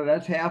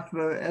 That's half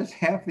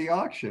the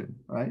auction,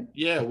 right?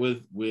 Yeah,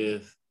 with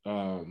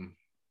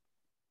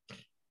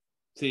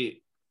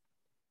see,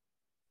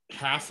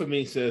 half of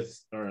me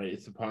says, all right,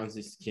 it's a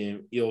Ponzi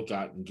scheme,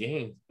 ill-gotten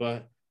gains,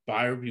 but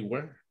buyer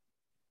beware.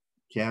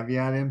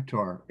 Caveat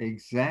emptor.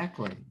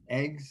 Exactly.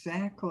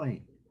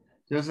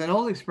 There's an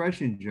old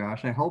expression,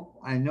 Josh.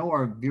 I know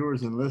our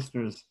viewers and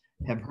listeners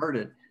have heard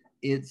it.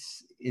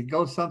 It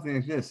goes something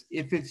like this: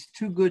 if it's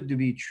too good to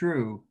be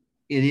true,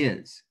 it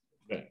is.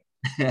 Right.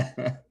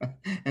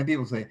 And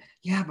people say,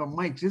 yeah, but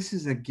Mike, this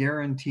is a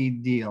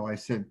guaranteed deal. I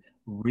said,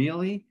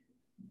 really?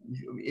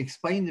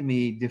 Explain to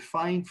me,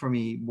 define for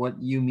me what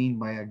you mean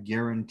by a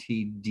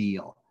guaranteed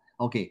deal.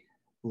 Okay,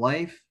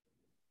 life,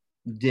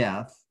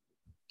 death,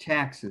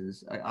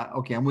 taxes.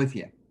 Okay, I'm with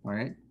you. All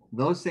right,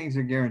 those things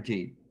are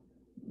guaranteed.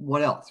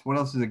 What else? What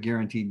else is a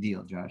guaranteed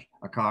deal, Josh?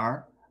 A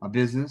car, a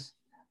business,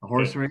 a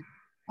horse race,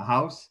 a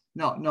house?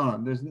 No.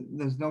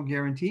 There's no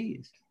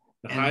guarantees.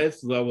 The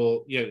highest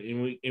level, yeah,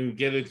 and we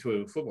get into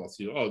a football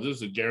season. Oh, this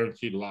is a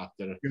guaranteed lock.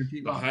 The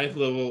highest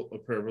level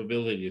of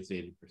probability is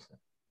 80%.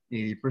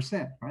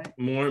 80%, right?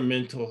 More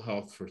mental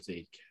health for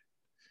sake.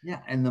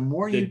 Yeah, and the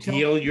more the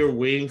deal you're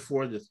waiting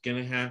for that's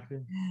gonna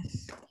happen.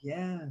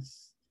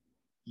 Yes.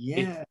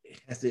 It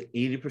has an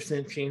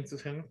 80% chance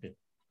of happening.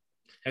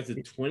 Has a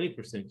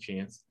 20%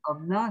 chance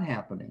of not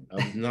happening.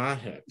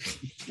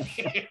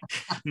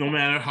 No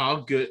matter how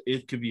good,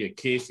 it could be a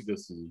case that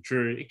goes to the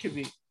jury. It could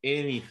be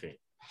anything.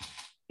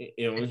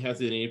 It only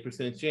has an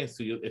 80% chance.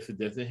 So if it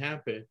doesn't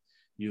happen,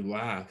 you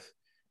laugh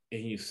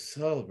and you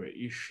celebrate.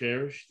 You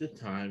cherish the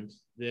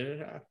times that it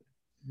happened.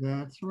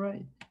 That's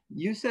right.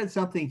 You said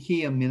something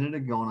key a minute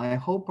ago, and I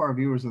hope our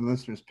viewers and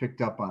listeners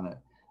picked up on it.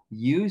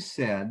 You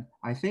said,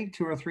 I think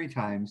 2 or 3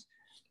 times,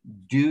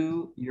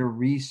 do your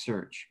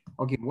research.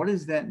 Okay, what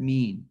does that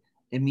mean?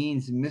 It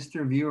means,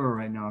 Mr. Viewer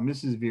right now,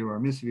 Mrs. Viewer,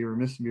 Miss Viewer,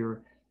 Mr.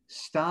 Viewer,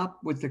 stop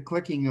with the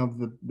clicking of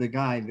the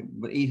guy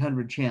with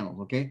 800 channels,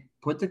 okay?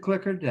 Put the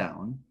clicker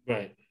down.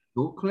 Right.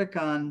 Go click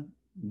on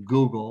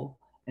Google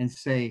and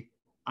say,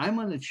 I'm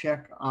going to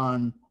check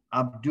on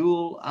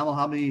Abdul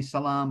Al-Habib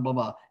Salam, blah,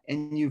 blah.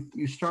 And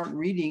you start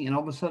reading, and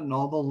all of a sudden,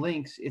 all the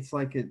links, it's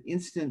like an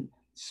instant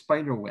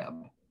spider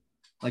web.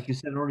 Like you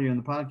said earlier in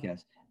the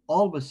podcast,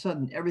 all of a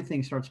sudden,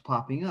 everything starts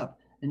popping up.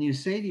 And you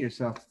say to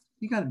yourself,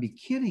 you got to be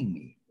kidding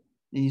me.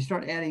 And you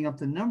start adding up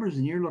the numbers,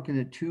 and you're looking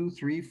at 2,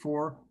 3,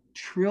 4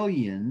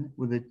 trillion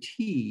with a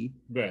T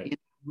in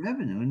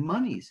revenue and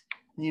monies.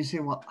 And you say,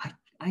 well,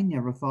 I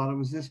never thought it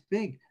was this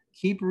big.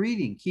 Keep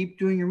reading, keep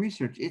doing your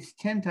research. It's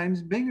 10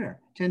 times bigger,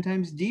 10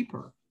 times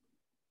deeper.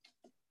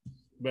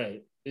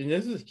 Right. And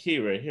this is key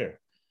right here.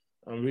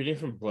 I'm reading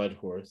from Blood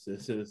Horse.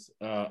 This is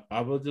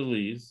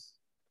Abdulaziz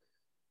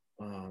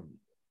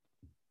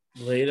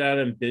laid out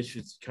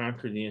ambitions to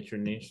conquer the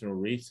international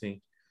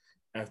racing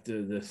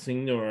after the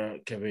Signora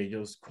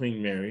Cabello's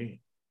Queen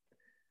Mary.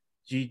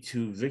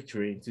 G2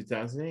 victory in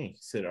 2008. He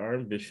said, our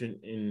ambition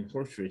in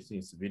horse racing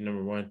is to be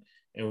number one,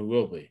 and we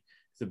will be.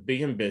 It's a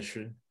big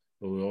ambition,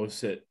 but we always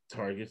set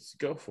targets to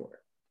go for it.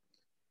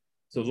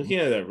 So looking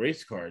at that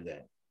race card,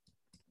 that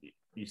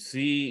you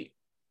see,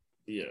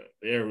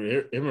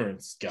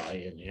 Emirates guy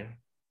in here.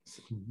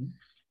 Mm-hmm.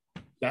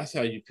 That's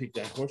how you pick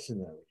that horse in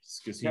that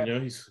race, because you know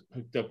he's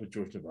hooked up with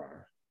George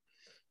Navarro.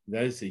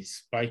 That is a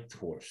spiked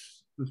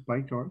horse. The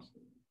spiked horse.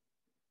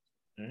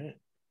 All right.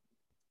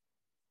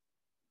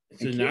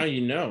 So now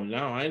you know.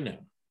 Now I know.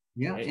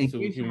 Yeah. Right? So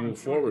we can move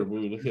forward.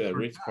 We look at that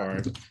race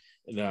card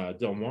in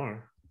Del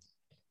Mar.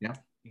 Yeah.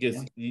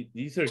 Because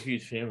these are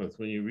huge families.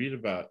 When you read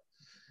about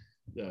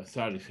the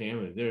Saudi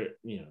family, they're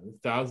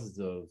thousands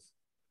of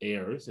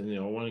heirs, and they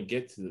all want to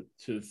get to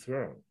the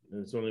throne. And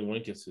there's only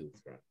one gets to the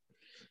throne.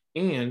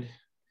 And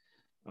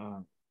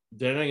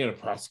they're not going to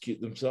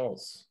prosecute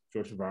themselves.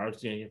 George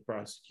Navarro's going to get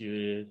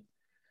prosecuted.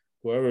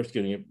 Whoever's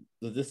going to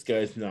get, this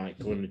guy's not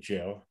going to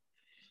jail.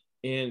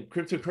 And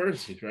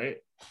cryptocurrencies, right?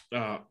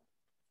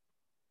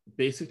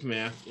 Basic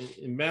math.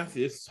 And math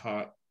is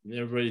taught, and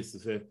everybody's the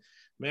same.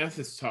 Math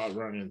is taught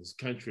wrong in this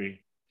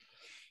country.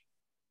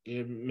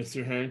 And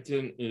Mr.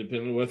 Harrington,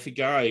 with the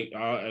guy,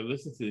 I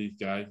listen to these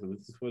guys, and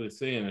this is what they're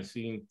saying. I've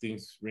seen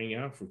things ring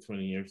out for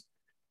 20 years.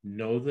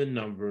 Know the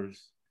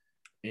numbers,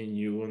 and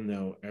you will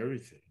know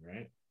everything,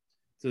 right?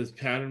 So it's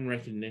pattern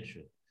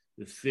recognition,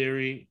 the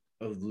theory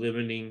of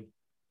limiting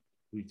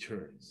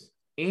returns,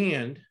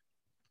 and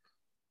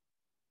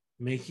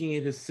making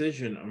a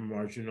decision on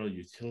marginal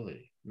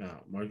utility.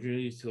 Now, marginal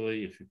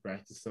utility, if you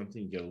practice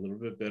something, get a little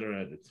bit better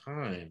at a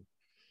time,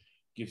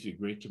 gives you a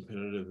great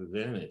competitive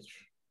advantage.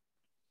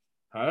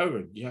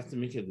 However, you have to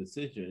make a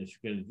decision. If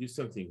you're going to do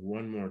something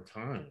one more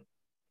time,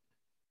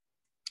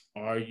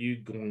 are you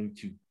going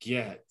to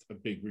get a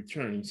big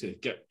return? You say,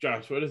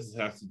 Josh, what does this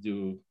have to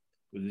do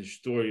with the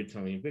story you're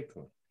telling in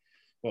Bitcoin?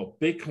 Well,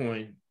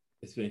 Bitcoin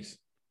has been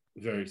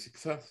very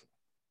successful.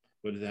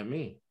 What does that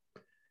mean?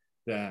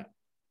 That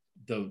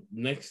the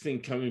next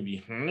thing coming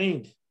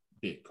behind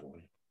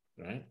Bitcoin,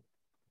 right,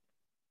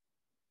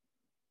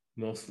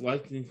 most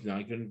likely it's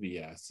not going to be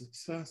as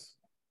successful,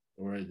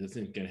 or it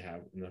isn't going to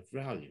have enough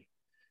value.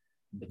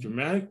 A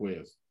dramatic way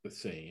of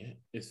saying it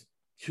is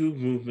two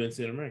movements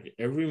in America.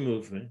 Every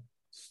movement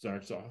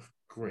starts off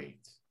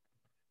great.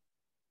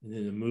 And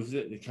then the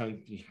movement that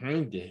comes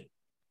behind it,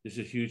 there's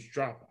a huge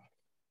drop off.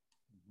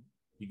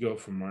 You go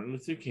from Martin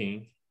Luther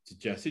King to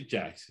Jesse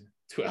Jackson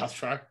to Al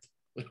Sharpton.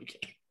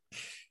 Okay.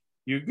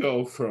 You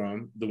go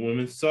from the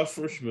women's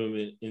suffrage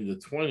movement in the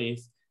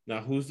 20s.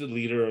 Now, who's the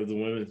leader of the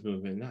women's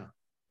movement now?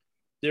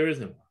 There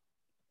isn't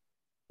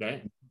one,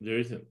 right? There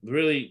isn't.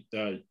 Really,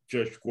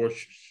 Judge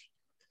Gorsuch,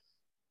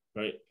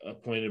 right,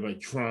 appointed by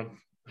Trump,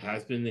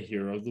 has been the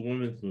hero of the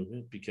women's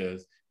movement,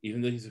 because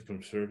even though he's a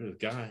conservative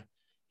guy,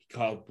 he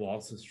called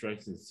balls and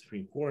strikes in the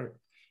Supreme Court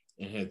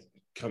and had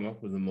come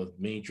up with the most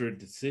major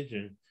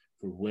decision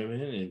for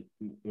women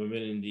and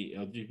women in the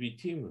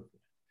LGBT movement.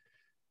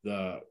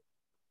 The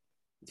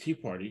Tea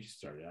Party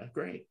started out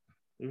great.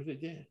 They really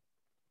did.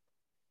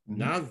 Mm-hmm.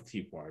 Now the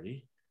Tea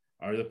Party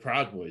are the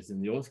Proud Boys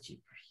and the Oath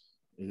Keepers,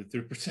 and the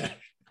 3%.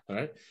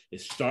 Right?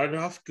 It started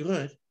off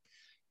good,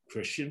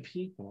 Christian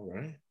people,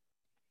 right?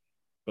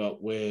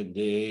 But when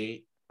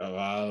they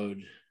allowed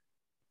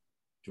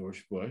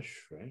George Bush,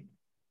 right,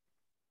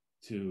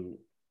 to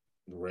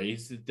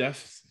raise the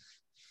deficit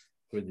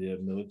for the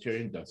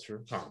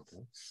military-industrial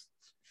complex,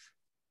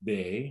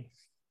 they,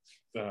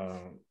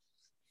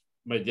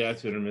 my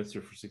dad's been a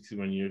minister for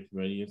 61 years,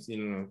 right? You've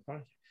seen it on the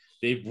podcast.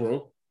 They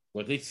broke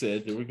what they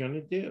said they were going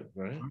to do,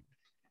 right?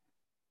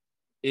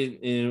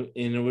 And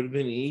it would have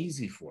been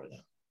easy for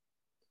them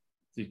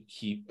to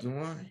keep the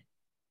line.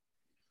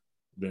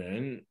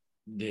 Then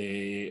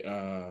they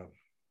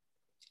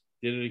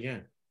did it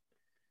again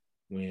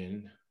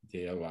when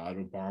they allowed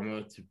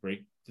Obama to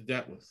break the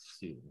debt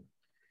ceiling.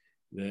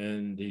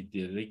 Then they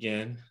did it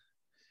again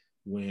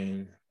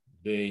when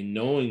they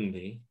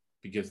knowingly,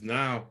 because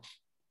now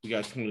we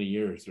got 20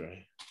 years,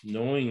 right?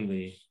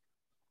 Knowingly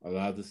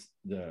allowed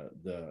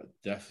the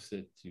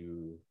deficit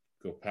to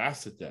go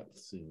past the debt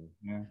ceiling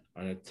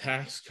on a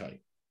tax cut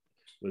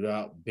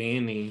without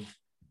banning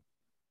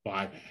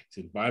buybacks.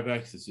 And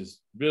buybacks is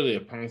just really a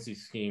Ponzi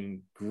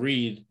scheme,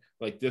 greed,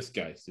 like this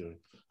guy's doing.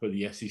 For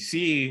the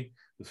SEC,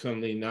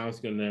 suddenly now it's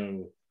going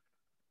to,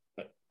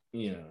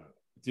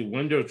 do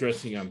window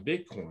dressing on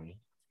Bitcoin,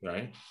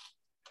 right?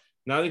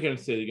 Now they're going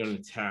to say they're going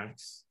to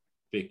tax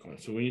Bitcoin.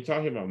 So when you're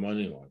talking about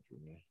money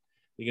laundering, right,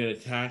 they're going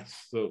to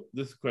tax. So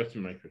this is a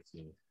question, Mike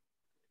Christina.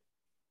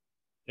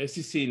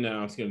 SEC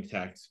now is going to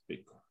tax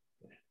Bitcoin.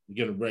 Right?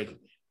 You're going to regulate,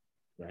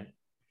 right?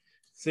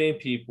 Same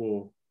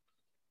people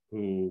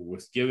who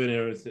was given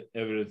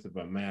evidence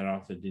about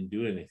Madoff and didn't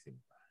do anything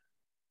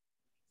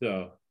about it.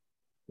 So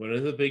one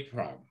of the big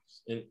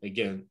problems, and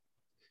again,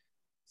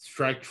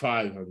 strike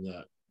 5 on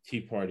the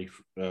Tea Party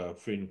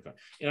Freedom Card.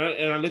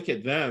 And I look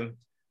at them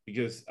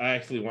because I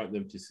actually want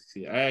them to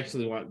succeed. I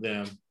actually want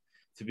them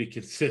to be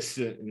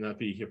consistent and not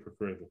be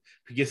hypocritical.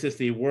 Because if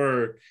they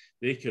were,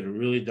 they could have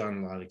really done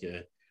a lot of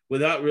good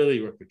without really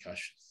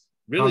repercussions.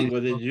 Really,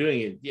 what they're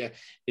doing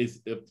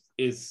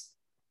is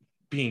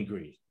being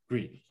greedy.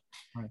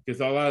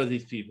 Because a lot of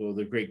these people,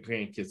 their great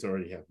grandkids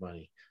already have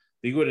money.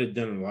 They would have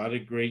done a lot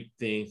of great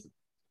things,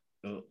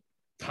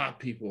 taught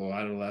people a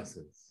lot of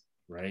lessons,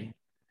 right?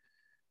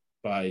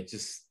 By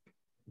just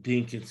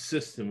being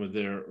consistent with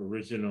their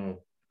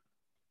original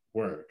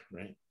word,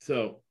 right?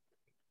 So,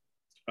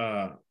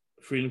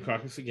 Freedom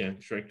Caucus again,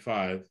 Strike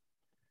 5,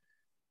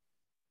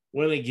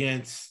 went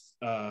against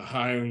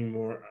hiring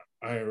more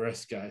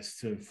IRS guys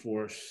to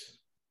enforce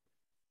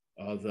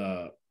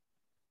the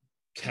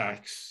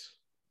tax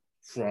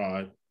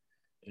fraud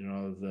and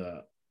all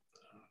the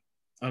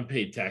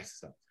unpaid tax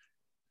stuff.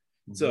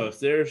 Mm-hmm. So if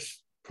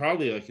there's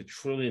probably like $1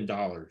 trillion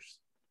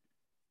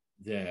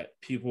that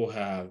people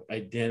have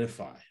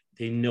identified,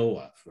 they know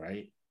of,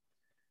 right,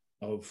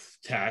 of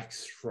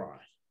tax fraud.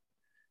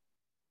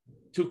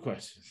 2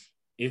 questions.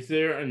 Is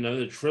there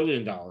another $1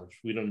 trillion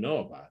we don't know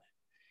about it?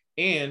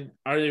 And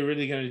are they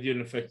really going to do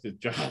an effective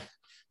job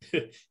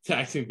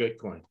taxing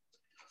Bitcoin?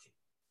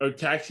 Or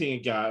taxing a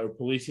guy or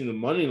policing the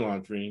money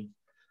laundering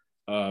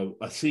of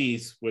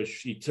Aziz,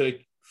 which he took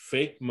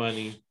fake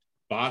money,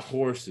 bought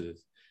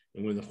horses,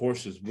 and when the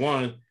horses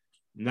won,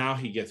 now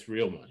he gets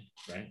real money,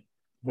 right?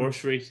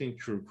 Horse racing,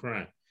 true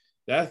crime.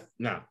 That's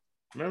now,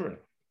 remember,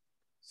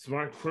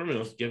 smart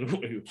criminals get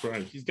away with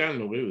crime. He's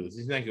gotten away with this.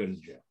 He's not going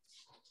to jail.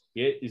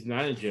 He's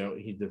not in jail.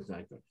 He does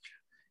not go to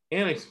jail.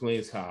 And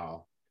explains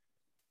how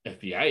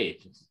FBI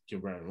agents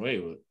can run away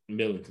with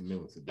millions and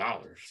millions of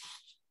dollars,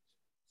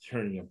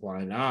 turning a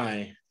blind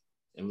eye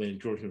and letting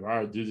George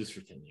Navarro do this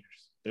for 10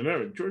 years.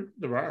 Remember, George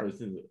Navarro is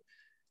in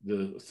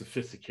the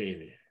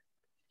sophisticated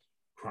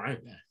crime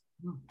man.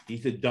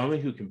 He's a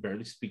dummy who can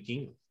barely speak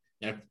English.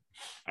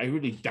 I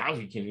really doubt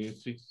he can even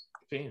speak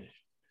Spanish.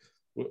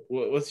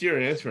 What's your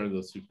answer on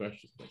those 2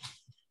 questions?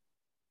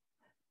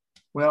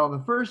 Well,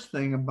 the first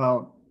thing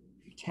about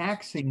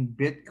taxing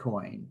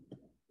Bitcoin,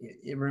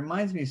 it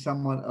reminds me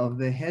somewhat of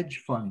the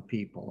hedge fund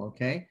people,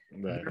 okay?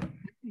 Right. They're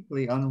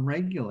technically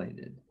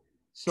unregulated.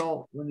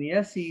 So when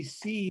the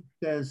SEC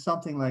says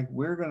something like,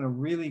 we're going to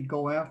really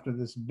go after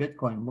this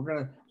Bitcoin,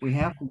 we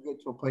have to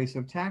get to a place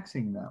of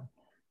taxing them.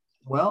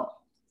 Well,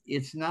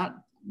 it's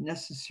not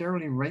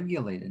necessarily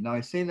regulated. Now,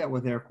 I say that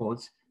with air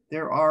quotes.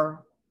 There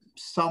are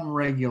some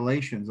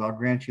regulations, I'll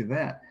grant you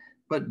that.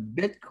 But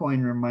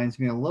Bitcoin reminds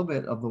me a little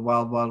bit of the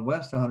Wild Wild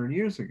West 100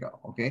 years ago,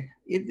 okay?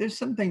 There's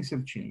some things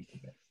have changed a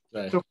bit.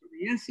 Right. So for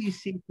the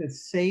SEC to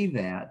say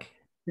that,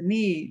 to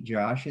me,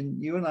 Josh,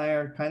 and you and I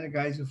are kind of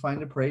guys who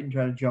find a parade and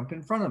try to jump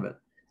in front of it.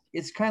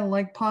 It's kind of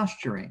like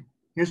posturing.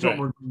 Here's what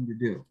we're going to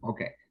do.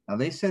 Okay. Now,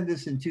 they said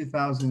this in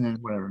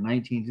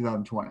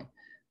 2020.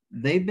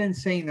 They've been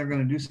saying they're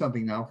going to do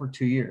something now for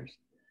 2 years.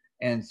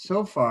 And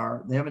so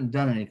far, they haven't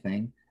done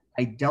anything.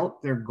 I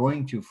doubt they're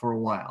going to for a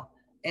while.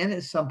 And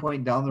at some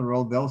point down the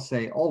road, they'll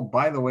say, oh,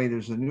 by the way,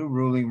 there's a new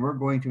ruling. We're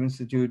going to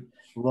institute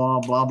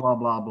law, blah, blah,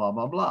 blah, blah,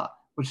 blah, blah,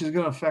 which is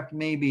going to affect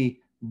maybe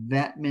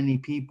that many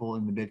people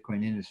in the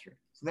Bitcoin industry.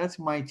 So that's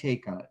my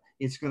take on it.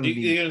 It's going to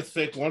be... You're going to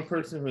affect one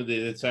person who they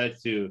decide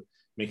to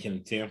make an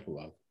example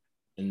of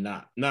and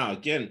not. Now,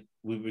 again,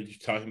 we were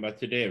just talking about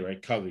today,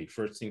 right? Covey,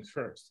 first things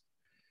first.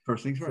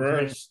 First things first.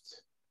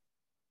 First,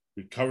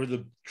 recover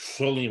the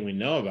trillion we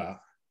know about.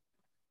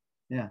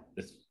 Yeah.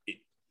 It's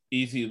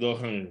easy,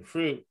 low-hanging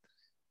fruit.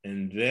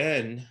 And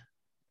then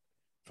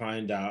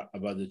find out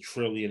about the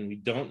trillion we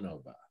don't know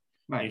about.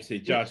 Right. And you say,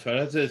 Josh, how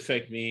does it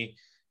affect me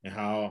and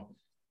how?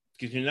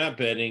 Because you're not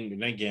betting, you're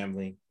not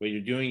gambling. What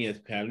you're doing is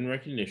pattern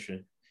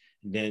recognition.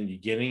 And then you're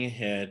getting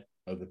ahead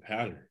of the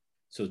pattern.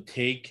 So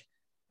take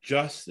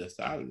justice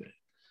out of it.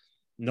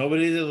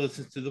 Nobody that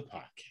listens to the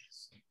podcast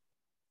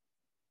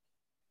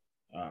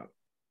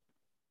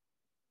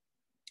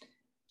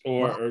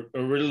or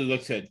really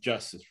looks at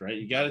justice, right?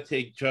 You got to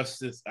take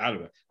justice out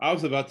of it. I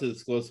was about to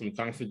disclose some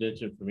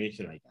confidential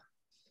information I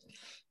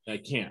got. I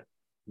can't,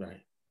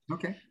 right?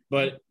 Okay.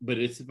 But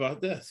it's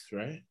about this,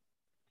 right?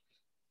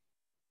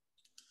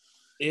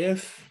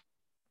 If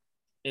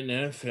an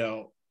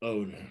NFL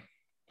owner,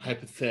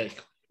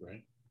 hypothetically,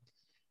 right?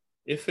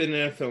 If an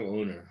NFL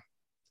owner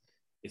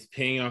is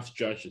paying off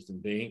judges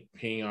and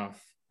paying off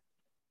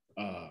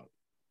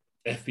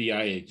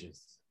FBI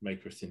agents,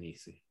 Mike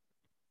Versinisi,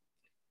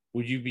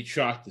 would you be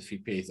shocked if he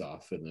pays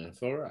off an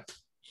NFL ref?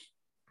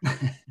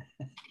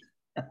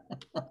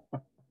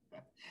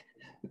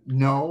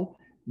 No.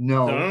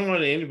 So I don't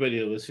want anybody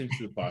to listen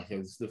to the podcast.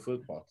 It's the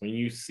football. When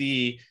you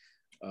see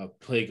a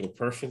play go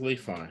perfectly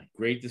fine,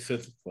 great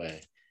defensive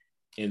play,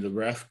 and the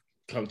ref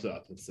comes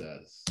up and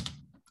says,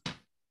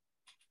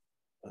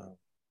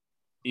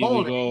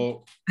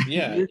 illegal,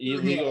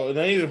 illegal,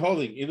 not even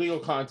holding, illegal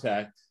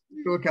contact.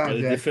 By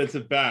the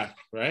defensive back,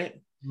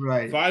 right?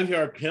 Right.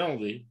 5-yard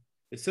penalty.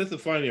 It says the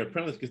 5-yard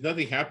penalty because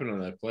nothing happened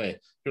on that play.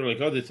 They're like,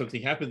 oh, did something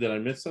happen? Did I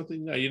miss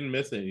something? No, you didn't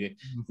miss anything.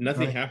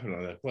 Nothing happened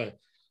on that play.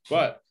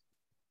 But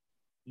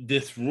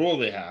this rule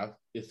they have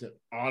is an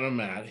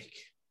automatic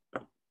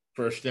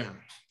first down.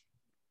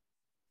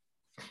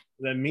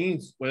 That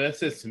means, what that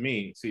says to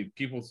me, see,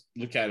 people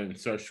look at it and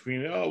start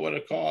screaming, oh, what a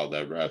call,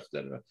 that ref.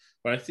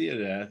 But I see it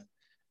as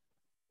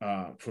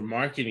for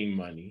marketing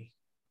money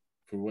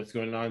for what's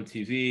going on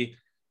TV,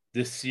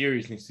 this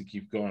series needs to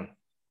keep going.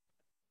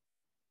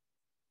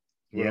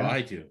 What do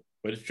I do?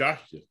 What does Josh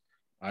do?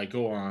 I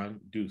go on,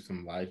 do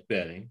some live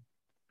betting,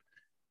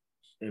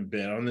 and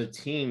bet on the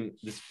team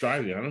that's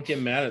driving. I don't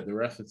get mad at the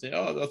refs and say,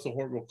 oh, that's a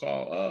horrible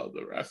call. Oh,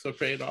 the refs are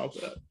paying off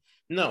that.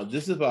 No,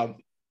 this is about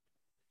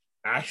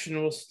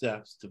actionable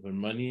steps to put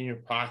money in your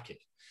pocket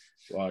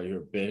while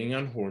you're betting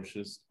on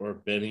horses or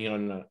betting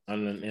on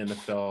an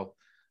NFL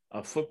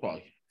football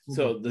game.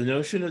 So the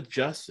notion of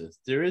justice,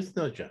 there is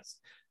no justice.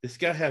 This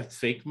guy has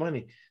fake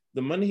money.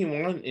 The money he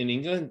won in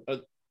England,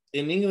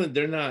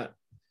 they're not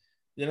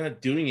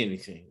doing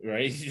anything,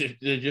 right?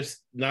 They're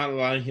just not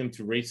allowing him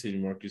to race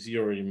anymore because he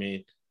already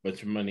made a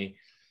bunch of money.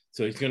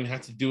 So he's going to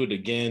have to do it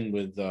again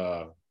with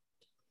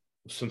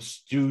some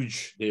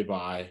stooge they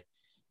buy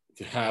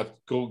to have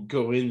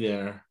go in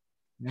there,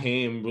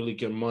 pay him really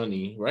good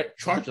money, right?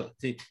 Charge a lot.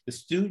 See, the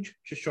stooge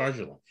should charge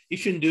a lot. He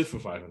shouldn't do it for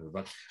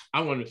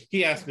 $500.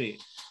 He asked me,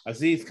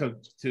 Aziz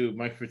comes to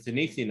Mike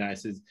Fritzanesi and I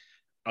says,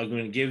 I'm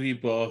going to give you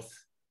both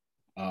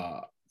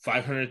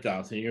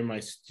 $500,000. You're my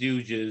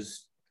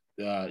stooges.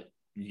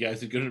 You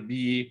guys are going to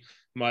be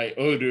my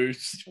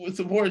owners with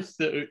supports.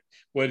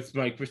 What's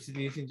Mike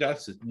Fritzanesi and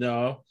Justice?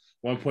 No.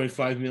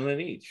 1.5 million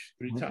each,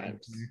 3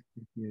 times.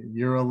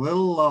 You're a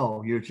little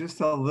low. You're just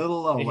a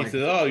little low. And he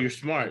said, oh, you're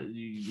smart.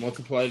 You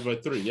multiplied by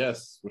 3.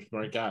 Yes, we're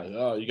smart guys.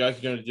 Oh, you guys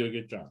are going to do a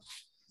good job.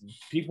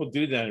 People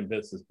do that in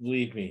business.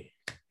 Believe me.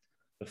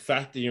 The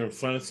fact that you're in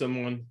front of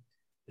someone,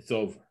 it's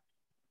over.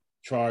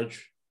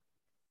 Charge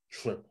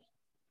triple.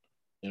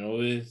 And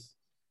always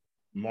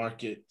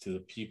market to the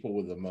people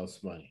with the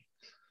most money.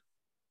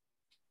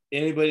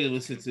 Anybody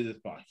listen to this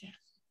podcast,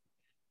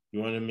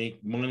 you want to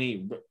make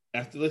money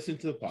after listening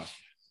to the podcast,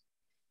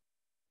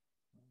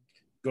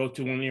 go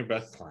to one of your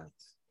best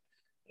clients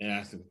and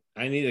ask them,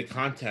 I need a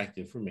contact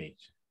information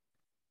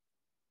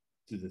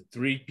to the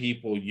 3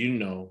 people you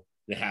know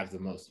that have the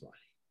most money.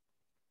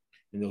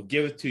 And they'll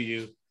give it to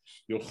you.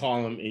 You'll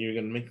call them and you're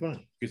going to make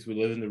money because we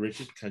live in the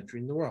richest country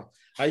in the world.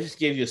 I just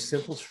gave you a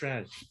simple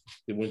strategy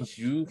that once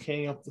you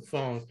hang up the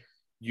phone,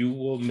 you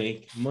will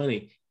make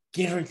money.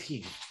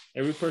 Guaranteed.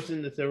 Every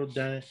person that's ever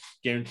done it,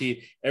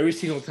 guaranteed. Every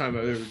single time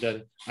I've ever done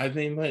it, I've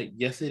made money.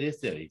 Yes, it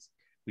is that easy.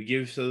 We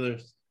give each other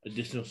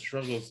additional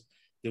struggles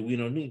that we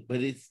don't need,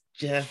 but it's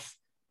just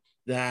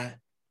that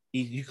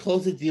you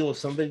close a deal with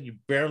somebody you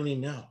barely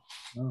know.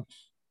 Oh.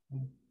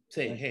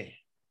 Say, right. Hey,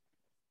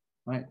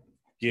 right.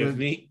 Give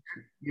me.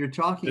 You're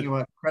talking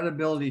about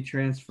credibility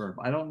transfer.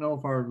 I don't know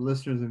if our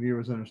listeners and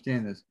viewers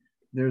understand this.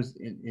 There's,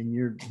 and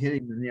you're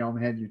hitting the nail on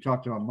the head. You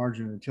talked about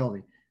margin of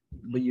utility,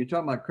 but you're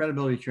talking about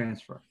credibility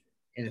transfer.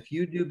 And if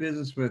you do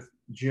business with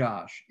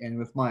Josh and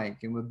with Mike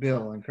and with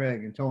Bill and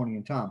Craig and Tony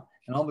and Tom,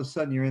 and all of a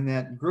sudden you're in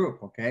that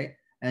group, okay?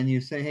 And you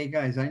say, hey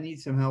guys, I need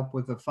some help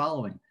with the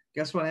following.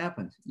 Guess what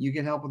happens? You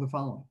get help with the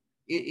following.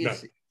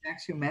 It's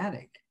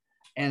axiomatic.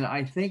 And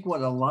I think what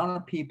a lot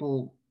of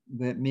people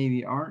that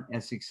maybe aren't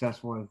as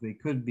successful as they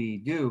could be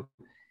do,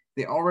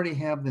 they already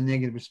have the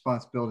negative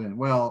response built in.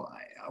 Well,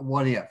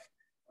 what if?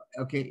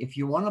 Okay, if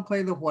you want to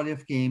play the what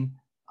if game,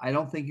 I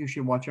don't think you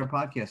should watch our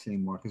podcast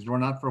anymore because we're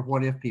not for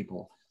what if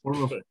people. We're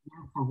for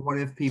what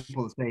if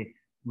people that say,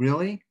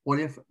 really? What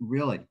if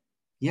really?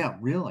 Yeah,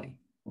 really.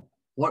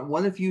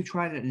 What if you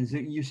tried it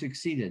and you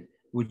succeeded?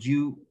 Would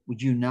you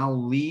now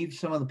leave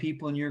some of the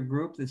people in your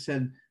group that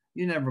said,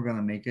 you're never going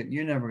to make it,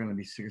 you're never going to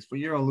be successful,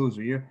 you're a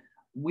loser?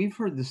 We've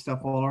heard this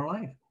stuff all our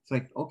life. It's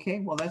like, okay,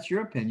 well, that's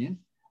your opinion.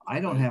 I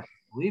don't have to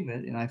believe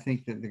it. And I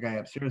think that the guy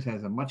upstairs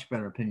has a much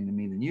better opinion than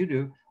me than you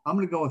do. I'm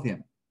going to go with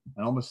him.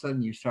 And all of a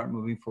sudden you start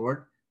moving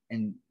forward.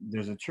 And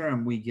there's a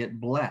term, we get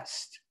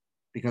blessed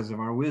because of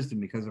our wisdom,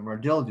 because of our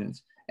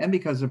diligence, and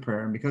because of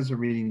prayer, and because of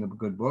reading the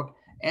good book,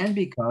 and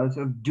because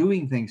of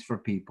doing things for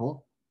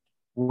people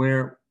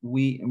where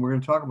and we're going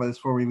to talk about this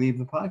before we leave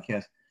the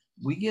podcast,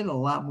 we get a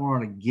lot more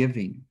out of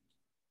giving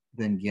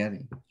than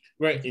getting.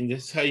 Right. And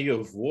this is how you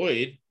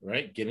avoid,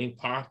 right, getting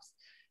popped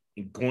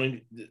and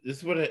going. This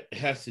is what it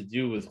has to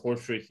do with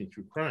horse racing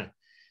true crime.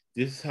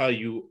 This is how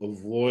you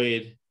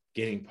avoid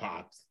getting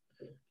popped.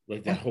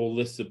 Like that whole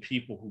list of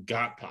people who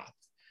got popped.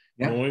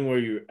 Knowing where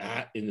you're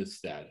at in the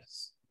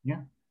status.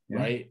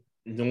 Right?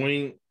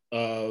 Knowing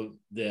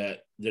that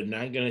they're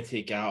not going to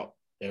take out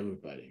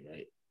everybody,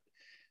 right?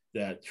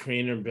 That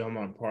trainer in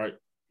Belmont Park,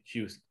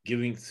 she was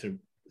giving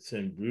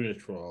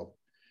Clenbuterol,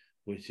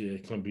 which is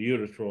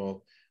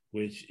clenbuterol,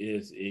 which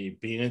is a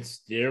banned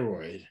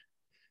steroid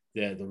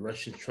that the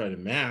Russians try to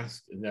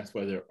mask, and that's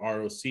why they're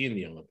ROC in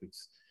the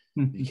Olympics.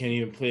 You can't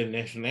even play the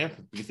national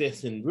anthem because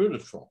that's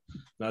clenbuterol.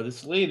 Now,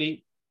 this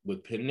lady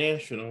with Penn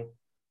National,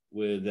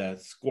 with that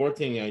score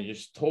thing I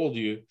just told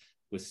you,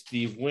 with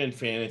Steve Wynn,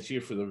 financier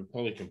for the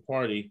Republican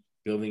Party,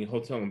 building a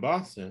hotel in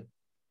Boston,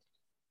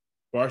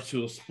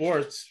 Barstool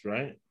Sports,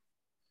 right?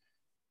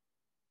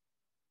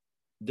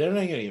 They're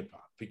not going to get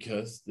popped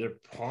because they're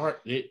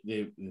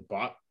they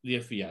bought the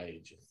FBI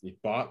agents, they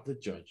bought the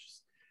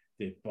judges,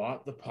 they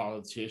bought the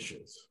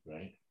politicians,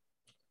 right?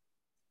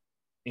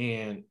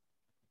 And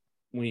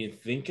when you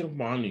think of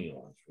money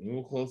laundering,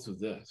 we'll close with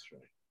this,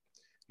 right?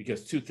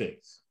 Because two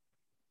things.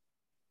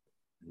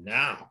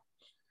 Now,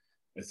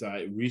 as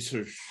I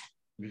research,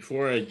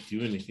 before I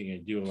do anything, I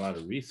do a lot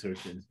of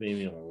research, and it's made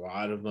me a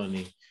lot of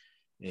money.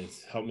 And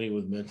it's helped me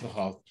with mental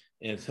health,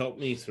 and it's helped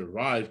me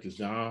survive because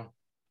now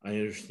I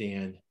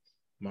understand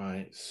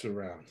my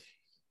surroundings.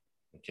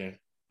 Okay.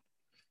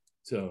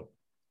 So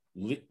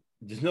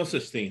there's no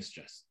such thing as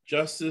justice.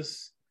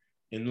 Justice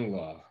and the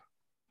law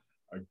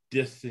are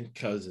distant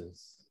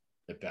cousins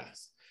at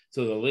best.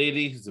 So the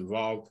lady who's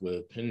involved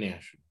with Penn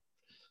National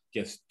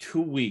gets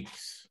 2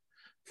 weeks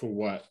for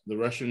what the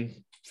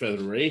Russian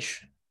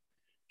Federation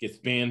gets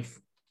banned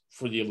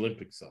for the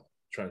Olympics of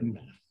trying to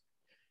ban.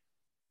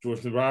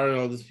 George Navarro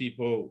and all these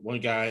people, one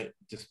guy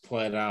just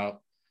pled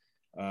out.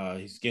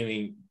 He's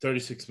getting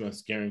 36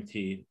 months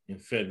guaranteed in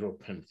federal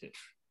penitentiary.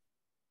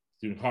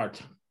 Doing hard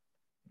time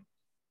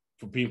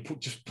for being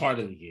just part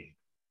of the game.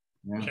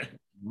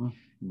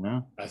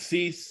 Yeah.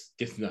 Assis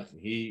gets nothing.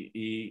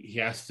 He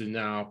has to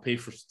now pay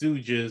for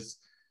stooges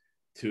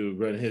to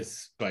run his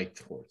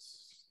spiked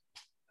horse.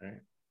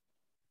 Right.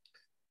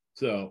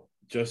 So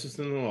justice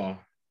and the law,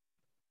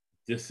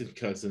 distant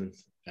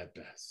cousins at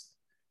best.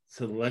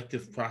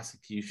 Selective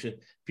prosecution.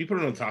 People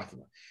don't talk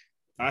about.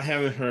 I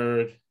haven't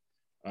heard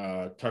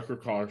Tucker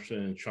Carlson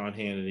and Sean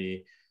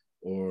Hannity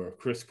or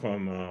Chris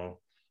Cuomo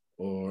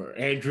or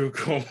Andrew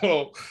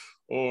Cuomo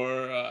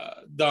or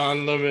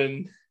Don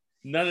Lemon.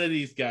 None of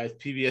these guys,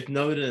 PBS,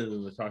 none of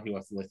them are talking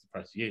about selective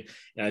prosecution.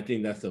 And I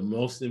think that's the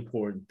most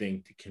important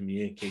thing to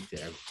communicate to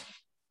everyone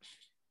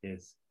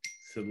is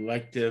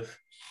selective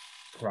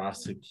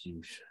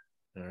prosecution.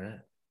 All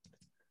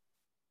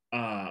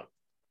right.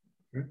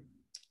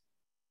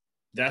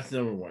 That's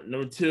number one.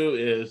 Number two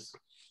is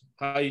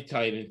how you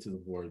tie it into the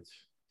boards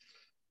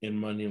in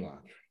money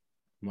laundering.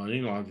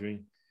 Money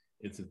laundering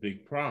is a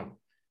big problem.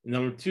 And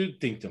number two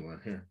thing to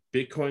learn here,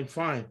 Bitcoin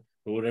fine,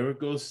 but whatever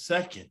goes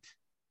second,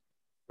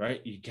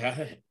 right? You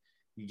gotta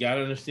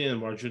understand the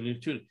margin of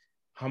utility.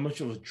 How much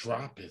of a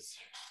drop is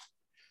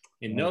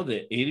there? And know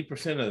that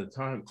 80% of the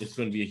time it's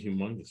going to be a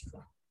humongous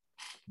drop,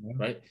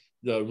 right?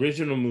 The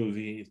original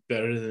movie is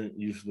better than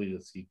usually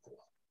the sequel.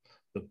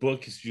 The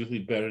book is usually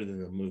better than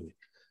the movie.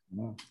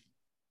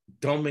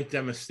 Don't make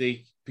that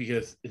mistake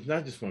because it's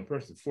not just one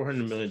person.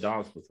 $400 million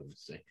was a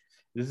mistake.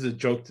 This is a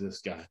joke to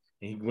this guy.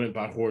 And he went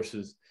about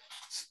horses,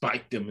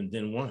 spiked them, and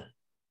then won.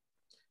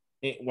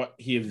 And what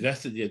he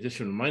invested the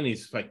additional money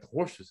to spike the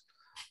horses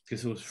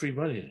because it was free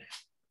money.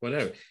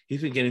 Whatever.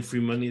 He's been getting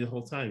free money the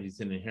whole time. He's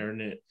an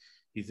inheritant.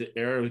 He's the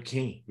heir of a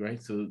king, right?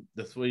 So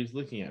that's what he's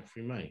looking at,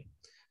 free money.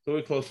 So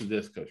we're close to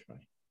this, Coach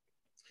Mike.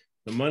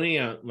 The money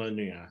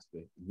laundering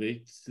aspect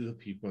relates to the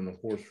people on the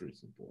horse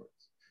racing boards.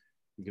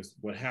 Because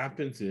what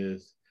happens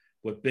is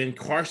what Ben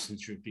Carson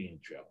should be in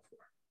jail for.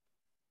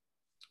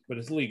 But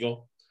it's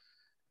legal.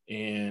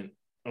 And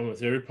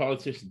almost every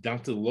politician down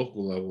to the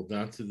local level,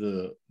 down to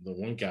the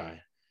one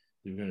guy,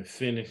 they're going to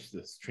finish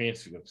this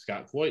transcript.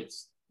 Scott Voigt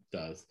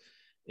does.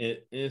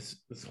 It's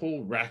this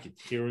whole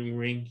racketeering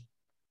ring,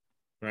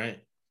 right?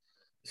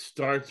 It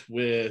starts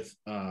with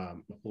a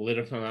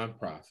political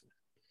nonprofit.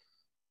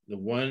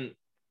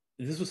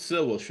 This was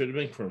civil, should have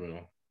been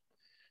criminal.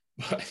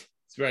 But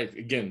it's right.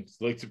 Again,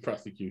 selective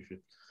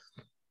prosecution.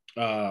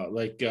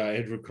 Like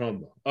Andrew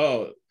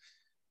Cuomo.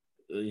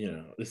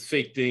 This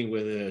fake thing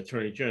with the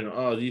attorney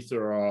general. These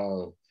are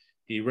all,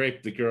 he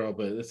raped the girl,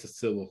 but it's a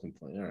civil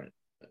complaint. All right.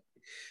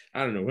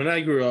 I don't know. When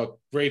I grew up,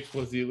 rape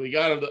was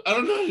illegal. I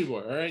don't know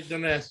anymore. All right.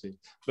 Don't ask me.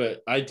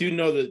 But I do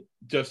know that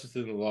justice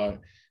and the law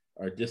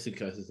are distant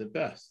cousins at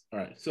best. All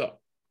right. So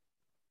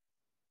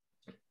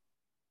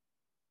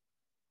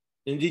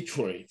in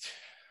Detroit,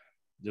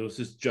 there was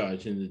this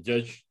judge, and the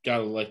judge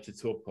got elected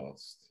to a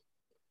post.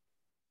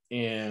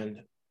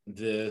 And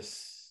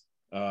this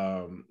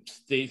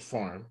State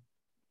Farm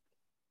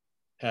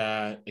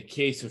had a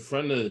case in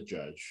front of the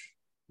judge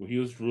where he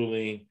was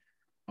ruling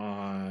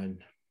on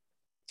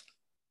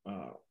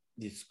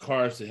these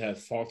cars that had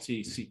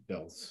faulty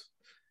seatbelts.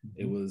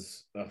 It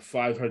was a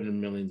 $500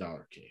 million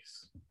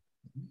case.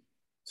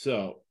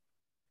 So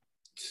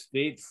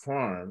State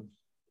Farm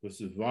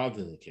was involved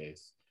in the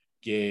case,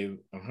 gave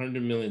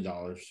 $100 million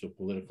to a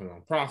political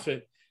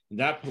nonprofit, and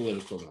that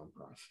political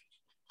nonprofit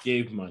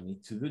gave money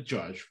to the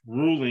judge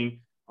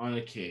ruling on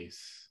a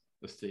case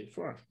of State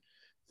Farm.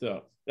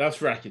 So that's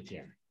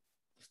racketeering,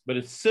 but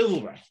it's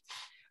civil racketeering.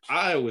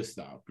 I always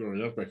thought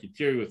growing up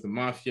racketeering was the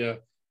mafia,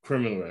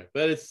 criminal racketeering,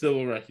 but it's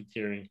civil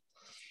racketeering.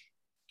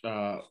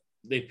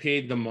 They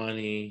paid the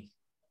money,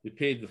 they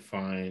paid the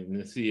fine, and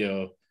the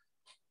CEO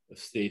of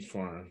State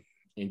Farm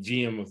and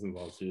GM was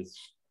involved too.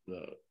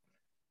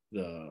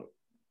 The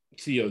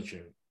CEO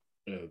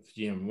of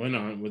GM went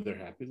on with their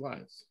happy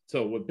lives.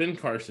 So what Ben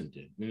Carson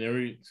did, and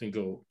every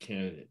single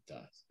candidate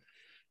does,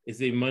 is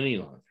they money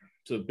launder.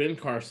 So Ben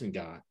Carson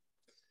got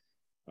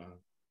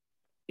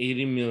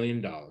 $80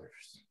 million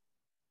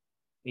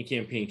in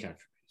campaign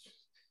contributions.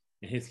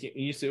 And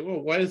you say, well,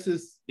 why is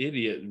this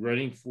idiot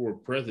running for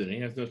president? He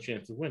has no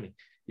chance of winning.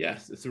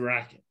 Yes, it's a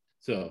racket.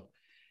 So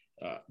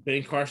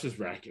Ben Carson's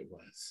racket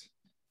was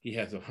he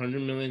has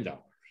 $100 million.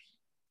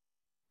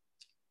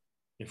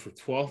 And for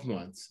 12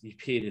 months, he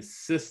paid his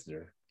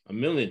sister $1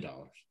 million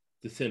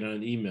to send out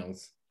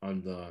emails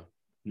on the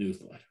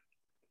newsletter.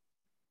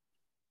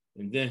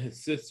 And then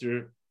his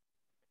sister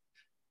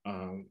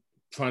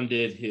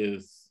funded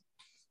his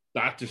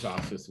doctor's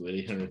office with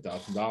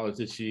 $800,000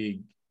 that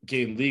she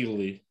gained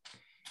legally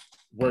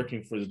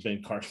working for the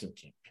Ben Carson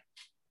campaign.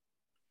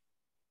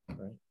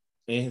 Right?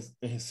 And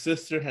his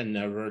sister had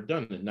never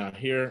done it. Now,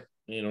 here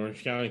in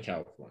Orange County,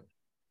 California,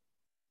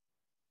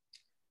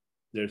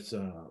 there's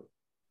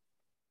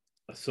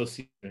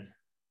association,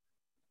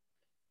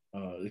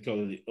 they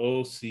call it the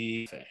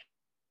OCFA,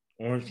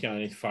 Orange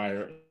County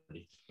Fire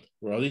Authority,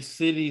 where all these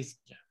cities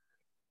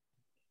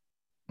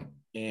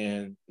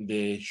and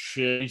they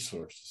share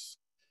resources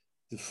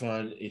to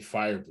fund a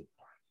fire department.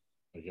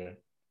 Okay,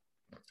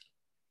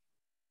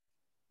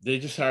 they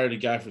just hired a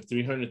guy for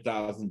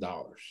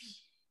 $300,000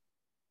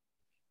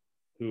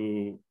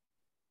 who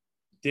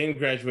didn't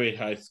graduate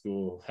high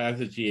school, has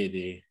a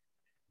GED,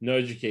 no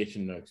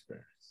education, no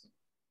experience.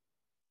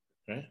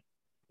 Right?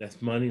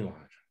 That's money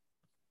laundering.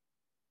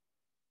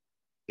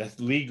 That's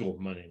legal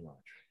money laundering.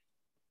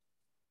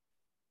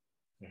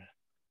 Yeah.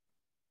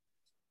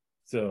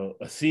 So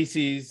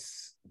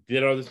Assisi's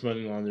did all this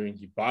money laundering.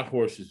 He bought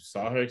horses,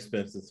 saw her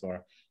expenses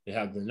are. They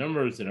have the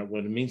numbers, and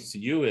what it means to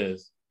you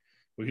is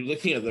when you're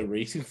looking at the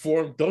racing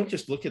form, don't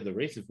just look at the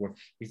racing form,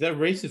 because that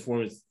racing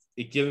form is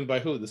given by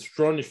who? The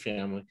Stronach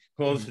family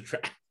who owns the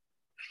track.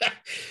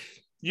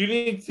 You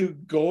need to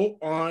go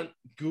on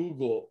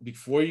Google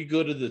before you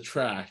go to the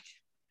track,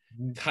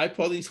 type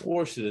all these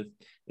horses,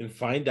 and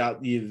find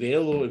out the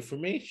available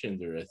information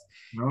there is.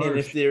 Nice. And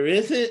if there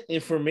isn't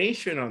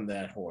information on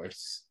that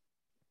horse,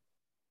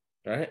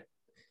 right,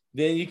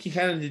 then you can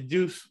kind of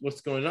deduce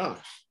what's going on,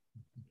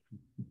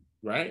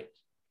 right?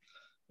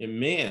 And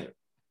man,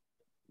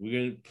 we're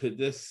going to put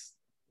this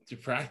to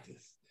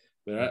practice.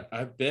 But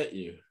I bet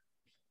you,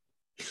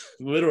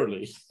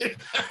 literally,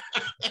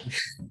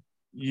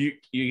 you're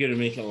going to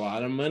make a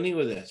lot of money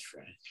with that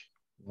strategy.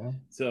 Yeah.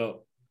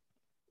 So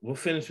we'll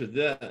finish with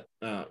that.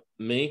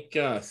 Make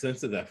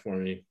sense of that for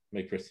me,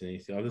 Mike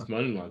Christianese. All this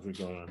money laundering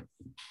going on.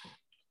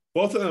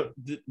 Both of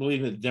them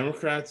believe that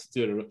Democrats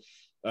do it.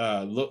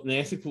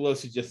 Nancy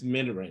Pelosi just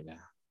admitted right now.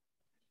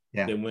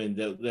 Yeah. That when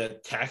the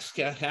tax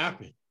cut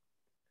happened,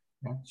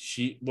 yeah.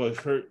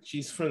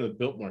 She's from the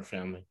Biltmore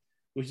family,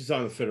 which is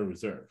on the Federal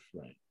Reserve,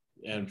 right?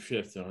 And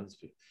Schiff and all these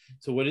people.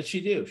 So what did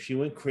she do? She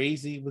went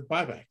crazy with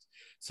buybacks.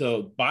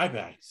 So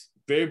buybacks,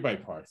 very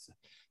bipartisan.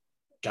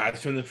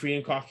 Guys from the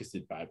Freedom Caucus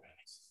did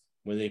buybacks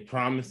when they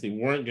promised they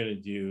weren't going to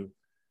do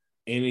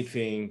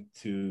anything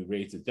to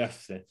raise the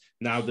deficit.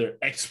 Now they're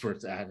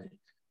experts at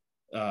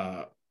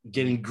it,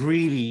 getting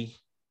greedy,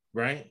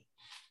 right?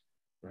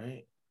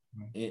 Right.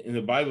 And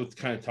the Bible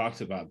kind of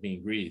talks about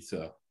being greedy.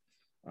 So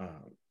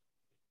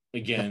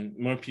again,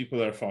 more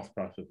people are false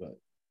prophets, but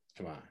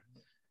come on.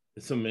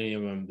 There's so many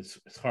of them,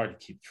 it's hard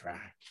to keep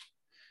track,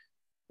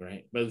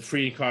 right? But the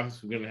Freedom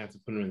Caucus, we're going to have to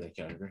put them in that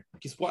category.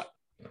 Guess what?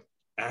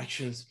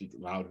 Actions speak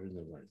louder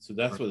than words. So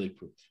that's what they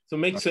prove. So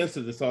make sense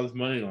of this, all this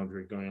money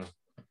laundering going on.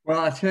 Well,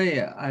 I tell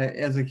you,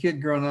 as a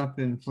kid growing up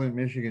in Flint,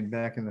 Michigan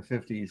back in the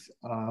 50s,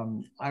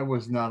 I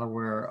was not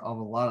aware of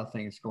a lot of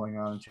things going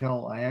on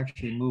until I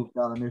actually moved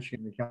out of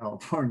Michigan to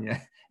California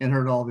and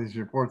heard all these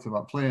reports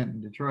about Flint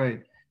and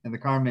Detroit and the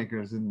car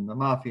makers and the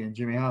mafia and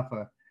Jimmy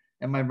Hoffa.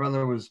 And my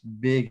brother was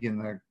big in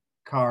the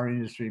car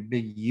industry,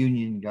 big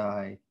union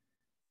guy.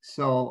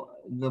 So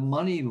the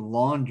money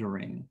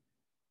laundering,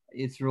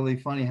 it's really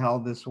funny how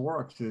this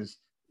works is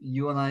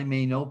you and I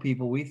may know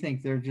people, we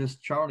think they're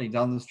just Charlie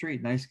down the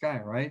street, nice guy,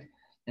 right?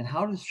 And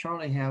how does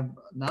Charlie have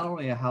not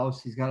only a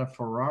house, he's got a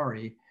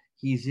Ferrari,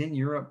 he's in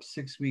Europe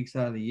 6 weeks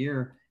out of the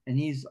year, and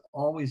he's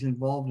always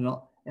involved in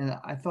all, and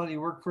I thought he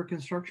worked for a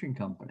construction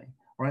company,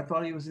 or I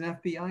thought he was an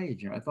FBI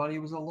agent, I thought he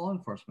was a law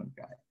enforcement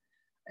guy.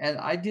 And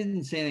I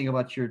didn't say anything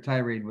about your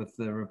tirade with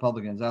the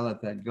Republicans. I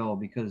let that go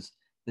because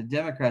the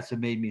Democrats have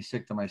made me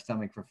sick to my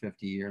stomach for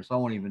 50 years. So I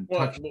won't even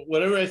touch it.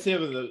 Whatever I say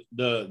about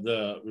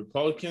the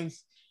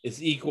Republicans,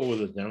 it's equal with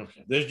the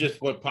Democrats. There's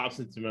just what pops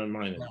into my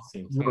mind at the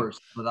same time. Worse,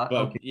 but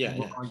okay,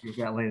 we'll argue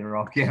that later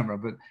off camera.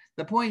 But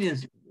the point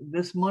is,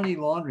 this money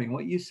laundering,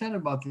 what you said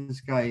about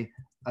this guy,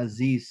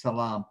 Aziz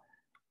Salam,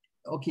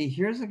 okay,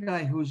 here's a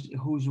guy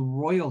who's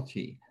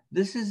royalty.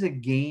 This is a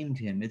game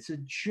to him. It's a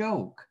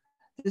joke.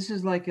 This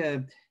is like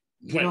you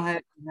don't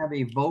have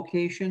a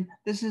vocation.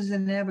 This is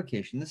an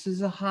avocation. This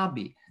is a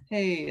hobby.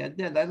 Hey,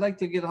 Dad, I'd like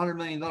to get $100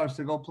 million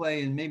to go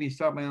play and maybe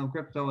start my own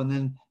crypto and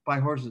then buy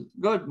horses.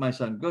 Good, my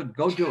son. Good.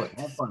 Go do it.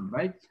 Have fun,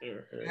 right?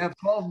 Sure. You have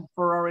 12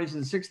 Ferraris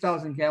and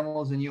 6,000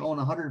 camels and you own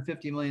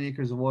 150 million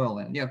acres of oil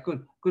land. Yeah,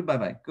 good. Good.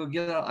 Bye-bye. Go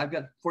get it. I've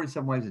got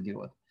 47 wives to deal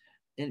with.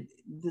 And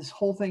this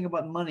whole thing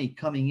about money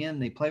coming in,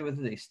 they play with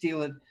it, they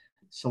steal it,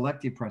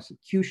 selective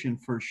prosecution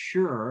for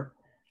sure.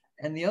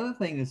 And the other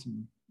thing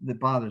that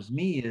bothers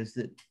me is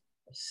that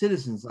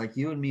citizens like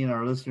you and me and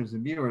our listeners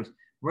and viewers,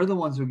 we're the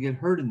ones who get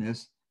hurt in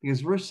this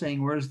because we're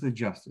saying, where's the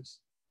justice?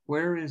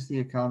 Where is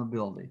the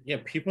accountability? Yeah,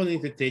 people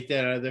need to take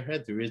that out of their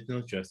head. There is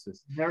no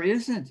justice. There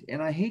isn't,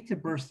 and I hate to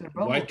burst their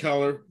bubble. White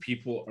collar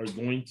people are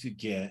going to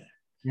get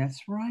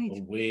That's right.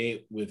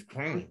 away with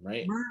crime,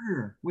 right?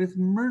 With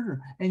murder.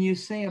 And you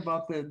say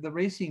about the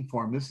racing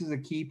form, this is a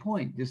key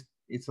point. Just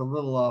it's a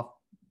little off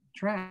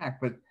track,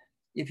 but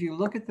if you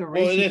look at the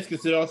racing, well, it is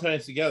because it all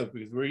ties together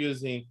because we're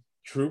using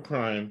true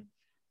crime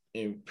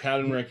and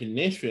pattern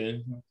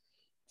recognition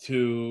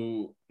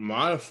to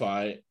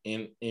modify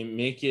and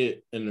make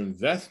it an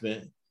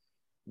investment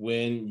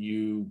when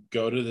you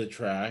go to the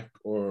track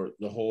or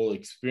the whole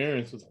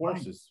experience with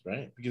horses,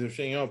 right? Because they're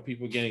saying, oh,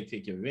 people getting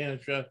taken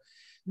advantage of.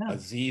 No.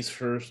 Aziz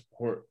first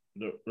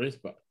the race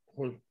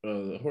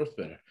the horse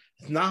better.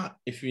 It's not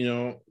if you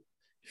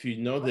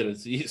know that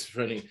Aziz is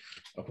running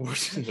a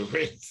horse in the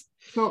race.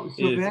 So it's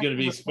going to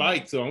be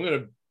spiked. So I'm going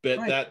to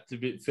bet that to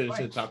finish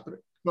in the top three.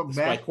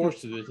 Spike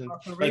horse division,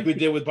 like we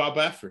did with Bob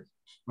Baffert.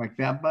 Like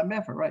that, Bob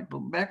Baffert, right? But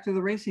back to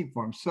the racing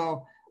form.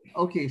 So,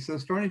 okay, so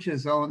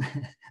Stronach's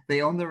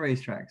they own the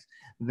racetracks,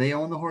 they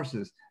own the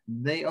horses,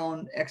 they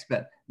own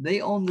XBet, they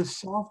own the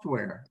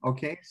software.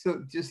 Okay,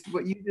 so just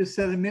what you just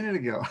said a minute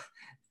ago.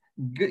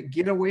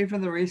 Get away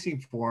from the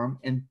racing form,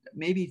 and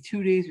maybe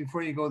 2 days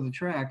before you go to the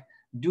track,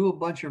 do a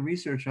bunch of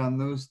research on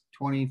those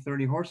 20,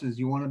 30 horses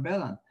you want to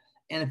bet on.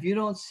 And if you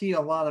don't see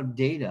a lot of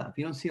data, if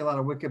you don't see a lot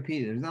of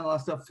Wikipedia, there's not a lot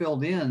of stuff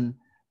filled in,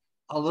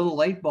 a little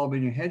light bulb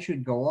in your head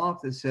should go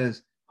off that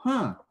says,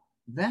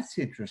 that's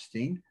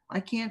interesting. I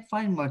can't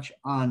find much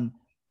on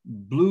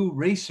Blue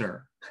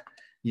Racer.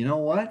 You know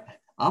what?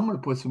 I'm going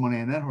to put some money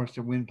on that horse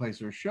to win,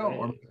 place, or show,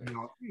 or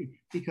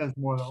because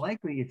more than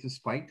likely it's a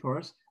spiked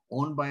horse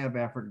owned by a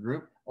Baffert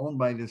group, owned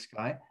by this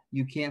guy.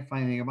 You can't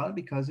find anything about it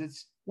because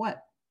it's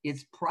what?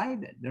 It's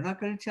private. They're not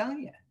going to tell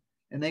you.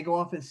 And they go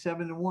off at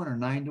 7-1 or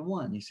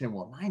 9-1. You say,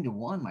 well,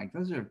 9-1, Mike,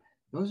 those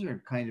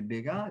are kind of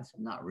big odds.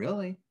 Not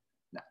really.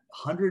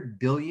 100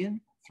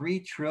 billion, 3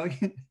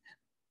 trillion.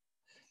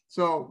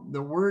 So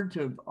the word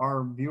to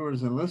our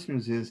viewers and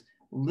listeners is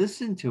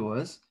listen to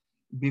us.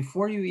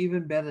 Before you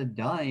even bet a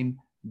dime,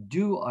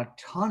 do a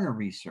ton of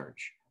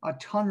research, a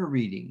ton of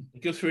reading.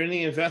 It goes for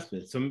any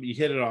investment. You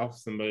hit it off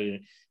somebody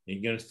and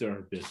you're going to start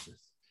a business,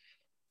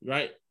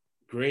 right?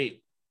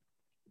 Great.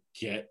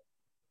 Get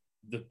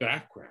the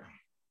background.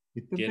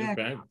 Do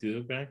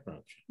the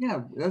background.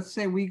 Yeah. Let's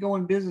say we go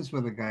in business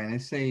with a guy and I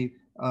say,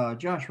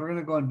 Josh, we're going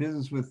to go in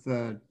business with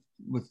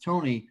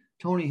Tony.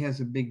 Tony has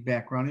a big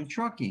background in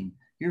trucking.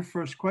 Your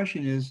first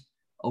question is,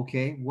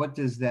 okay, what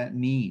does that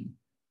mean?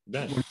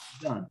 What have you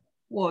done?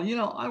 Well,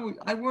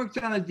 I worked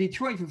out of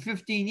Detroit for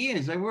 15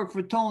 years. I worked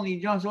for Tony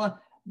Johnson.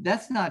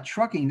 That's not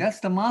trucking. That's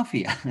the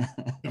mafia.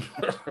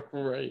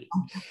 Right.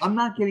 I'm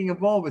not getting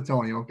involved with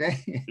Tony, okay?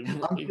 I'm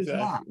exactly. Just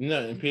not.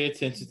 No, and pay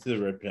attention to the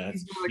red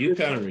pads. You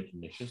pattern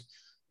recognition.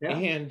 Yeah.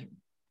 And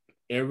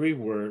every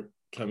word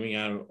coming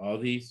out of all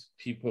these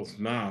people's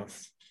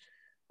mouths,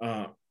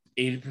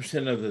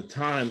 80% of the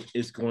time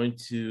is going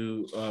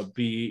to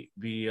be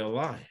a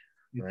lie,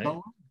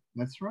 right?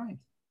 That's right.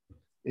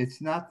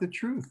 It's not the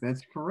truth.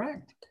 That's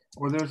correct.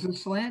 Or there's a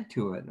slant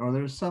to it, or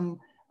there's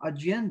some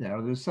agenda,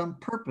 or there's some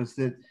purpose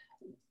that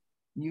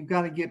you've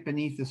got to get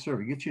beneath the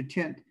surface. Get your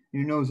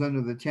nose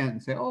under the tent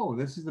and say, oh,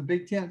 this is the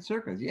Big Tent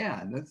Circus.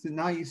 Yeah,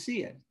 now you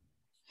see it.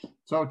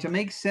 So to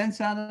make sense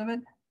out of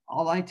it,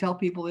 all I tell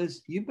people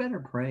is you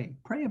better pray.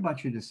 Pray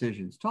about your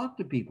decisions. Talk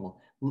to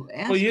people.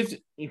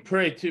 You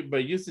pray too,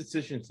 but use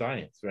decision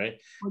science,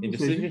 right? In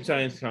decision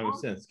science, common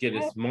sense. Get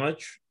as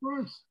much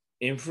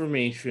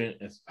information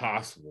as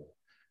possible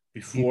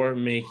before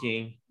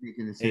making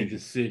a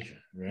decision,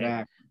 right?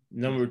 Yeah.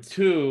 Number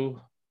 2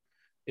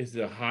 is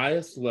the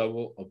highest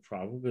level of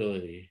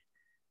probability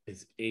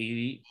is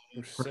 80%.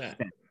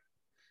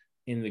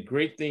 And the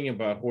great thing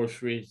about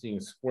horse racing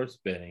and sports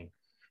betting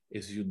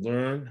is you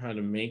learn how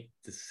to make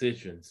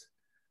decisions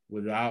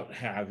without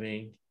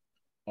having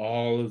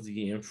all of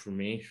the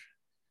information.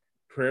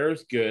 Prayer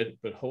is good,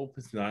 but hope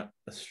is not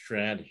a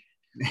strategy.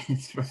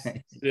 That's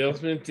right.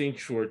 Salesmen think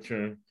short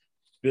term,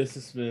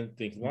 businessmen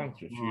think long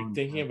term. So you're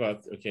thinking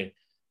about, okay,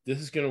 this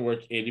is going to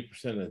work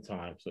 80% of the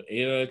time. So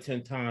 8 out of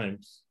 10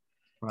 times,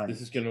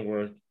 this is going to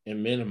work at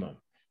minimum.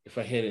 If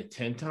I hit it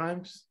 10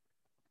 times,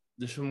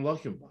 there's some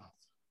luck involved.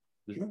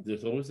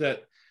 There's always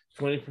that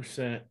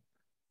 20%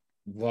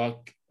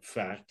 luck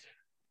factor.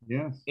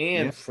 Yes.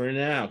 And for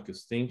now,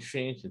 because things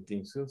change and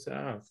things go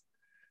south,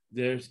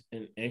 there's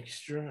an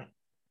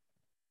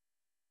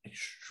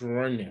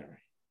extraordinary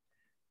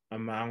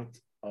amount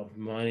of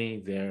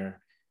money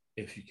there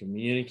if you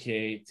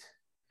communicate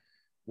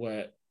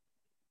what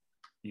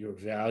your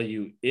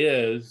value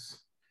is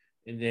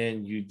and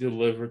then you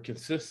deliver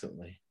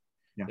consistently.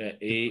 That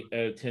 8 out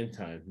of 10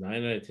 times,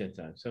 9 out of 10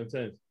 times,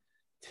 sometimes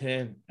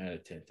 10 out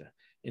of 10 times.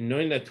 And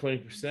knowing that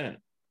 20%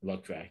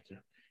 luck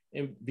factor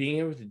and being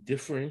able to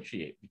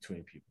differentiate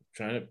between people,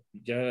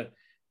 you gotta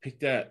pick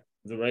the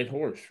right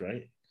horse,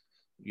 right?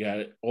 You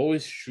gotta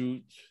always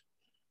shoot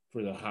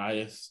for the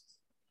highest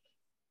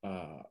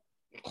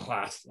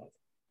class level.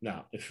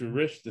 Now, if you're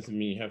rich, doesn't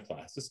mean you have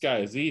class. This guy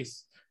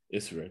Aziz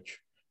is rich,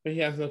 but he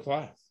has no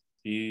class.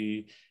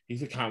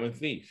 He's a common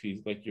thief.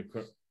 He's like your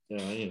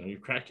your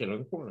crackhead on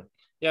the corner.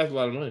 He has a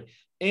lot of money,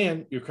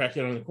 and your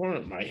crackhead on the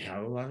corner might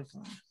have a lot of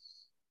class.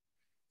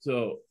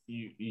 So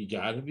you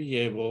got to be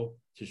able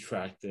to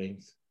track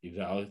things,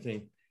 evaluate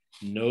things,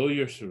 know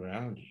your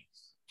surroundings.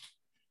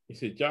 You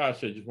said,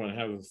 Josh, I just want to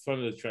have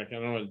fun of the track. I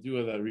don't want to do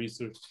all that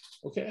research.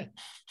 Okay,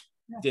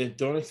 then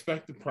don't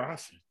expect the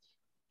profit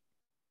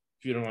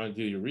if you don't want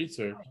to do your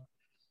research.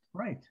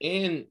 Right.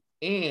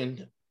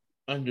 And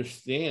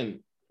understand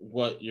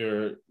what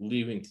you're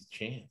leaving to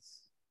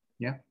chance.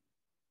 Yeah.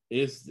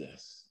 Is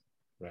this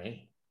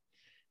right?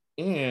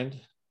 And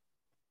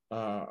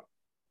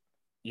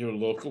your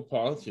local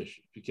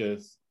politician,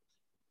 because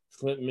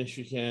Flint,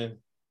 Michigan,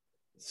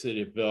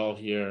 City of Bell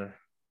here,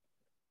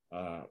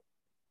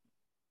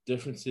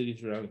 different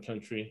cities around the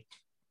country,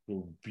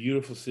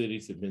 beautiful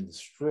cities have been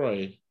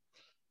destroyed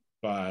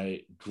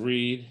by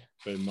greed,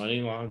 by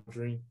money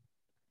laundering.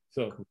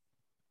 So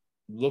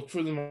look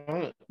for the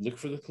moment, look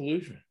for the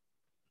collusion.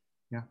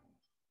 Yeah.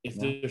 If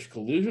there's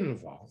collusion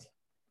involved,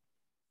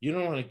 you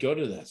don't want to go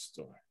to that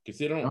store because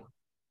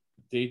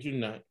they do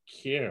not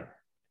care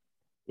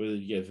whether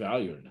you get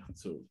value or not.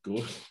 So go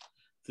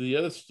to the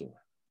other store,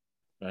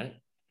 right?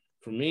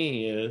 For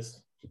me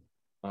is,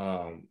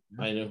 I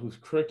know who's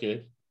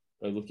crooked.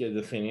 I look at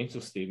the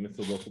financial statements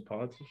of local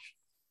politicians,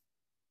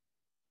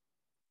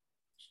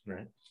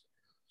 right?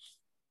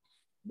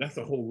 That's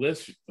a whole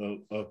list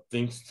of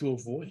things to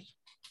avoid.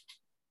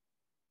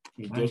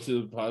 You go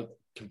to the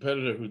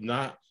competitor who's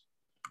not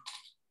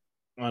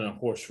on a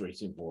horse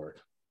racing board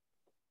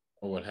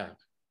or what have you.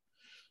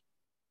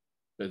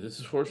 But this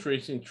is horse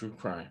racing true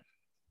crime.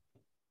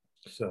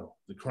 So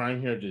the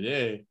crime here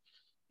today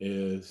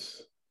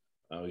is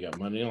we got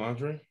money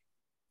laundering,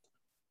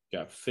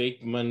 got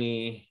fake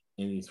money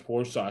in these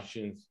horse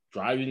auctions,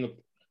 driving the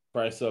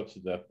price up to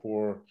that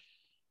poor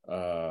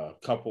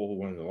couple who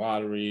won the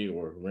lottery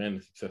or ran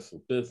a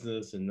successful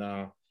business, and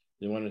now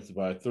they wanted to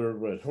buy a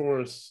thoroughbred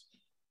horse.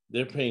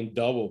 They're paying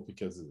double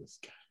because of this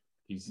guy.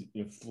 He's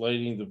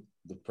inflating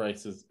the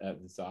prices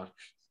at these auctions,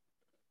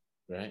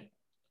 right?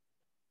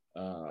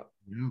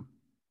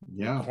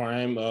 The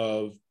crime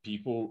of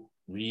people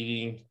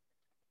reading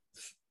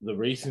the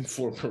racing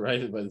form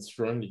provided by the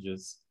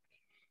strategists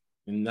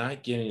and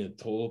not getting a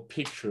total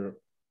picture,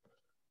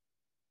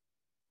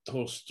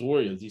 total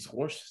story of these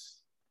horses.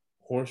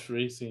 Horse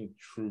racing,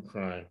 true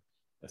crime.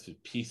 That's to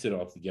piece it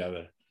all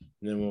together.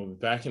 And then we'll be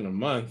back in a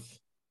month,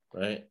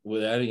 right,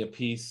 with adding a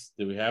piece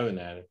that we haven't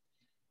added,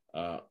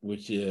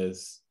 which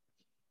is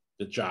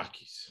the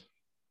jockeys.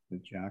 The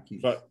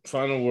jockeys. But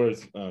final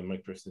words,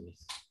 Mike Christensen.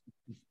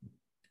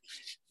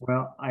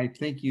 Well, I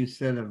think you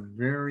said a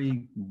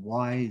very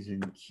wise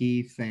and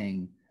key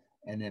thing,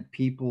 and that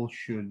people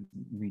should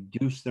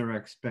reduce their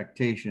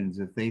expectations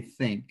if they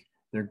think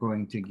they're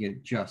going to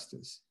get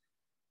justice.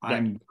 Yeah.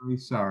 I'm very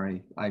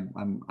sorry.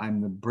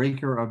 I'm the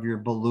breaker of your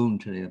balloon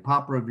today, the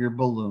popper of your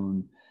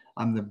balloon.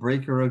 I'm the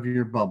breaker of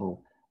your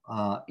bubble.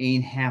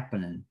 Ain't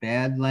happening.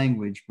 Bad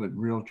language, but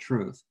real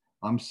truth.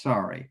 I'm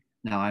sorry.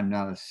 Now, I'm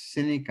not a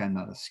cynic. I'm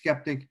not a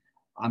skeptic.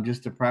 I'm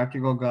just a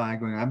practical guy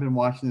going, I've been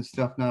watching this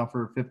stuff now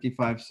for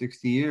 55,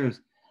 60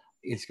 years.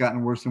 It's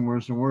gotten worse and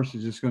worse and worse.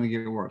 It's just going to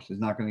get worse. It's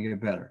not going to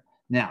get better.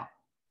 Now,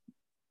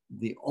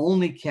 the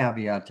only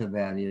caveat to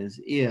that is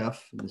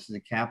if, this is a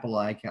capital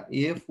I,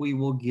 if we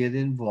will get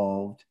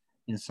involved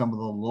in some of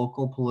the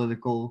local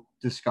political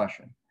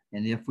discussion,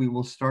 and if we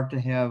will start to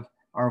have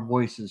our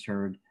voices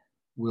heard,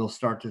 we'll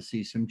start to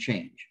see some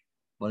change.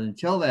 But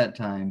until that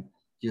time,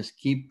 just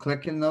keep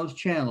clicking those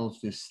channels.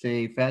 Just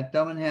stay fat,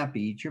 dumb, and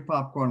happy. Eat your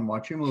popcorn,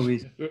 watch your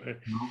movies. Don't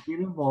get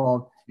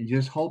involved, and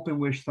just hope and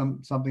wish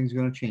something's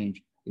going to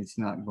change. It's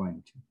not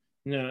going to.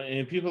 No,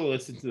 and people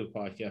listen to the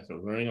podcast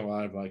are learning a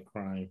lot about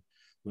crime,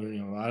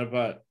 learning a lot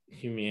about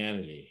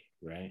humanity,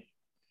 right?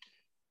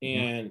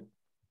 And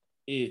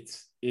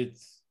it's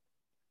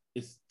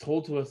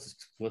told to us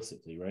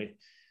explicitly, right?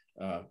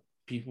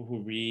 People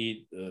who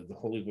read the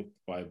Holy Book,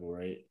 the Bible,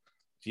 right?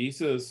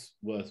 Jesus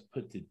was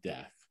put to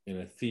death, and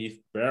a thief,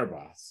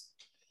 Barabbas,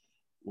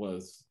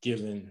 was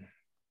given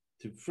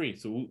to free.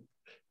 So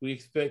we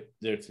expect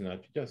there to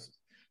not be justice.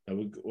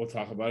 Now we'll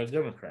talk about a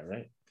Democrat,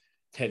 right?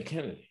 Ted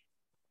Kennedy.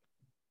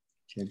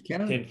 Ted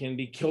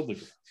Kennedy killed the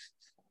girl.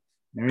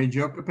 Mary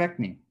Jo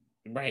Kopechne.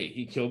 Right.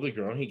 He killed the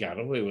girl. He got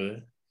away with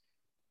it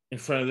in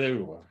front of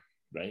everyone.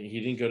 Right. He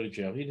didn't go to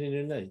jail. He didn't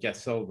do that. He got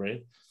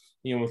celebrated.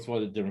 He almost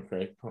won the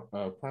Democratic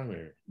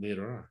primary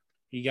later on.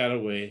 He got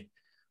away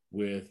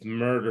with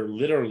murder,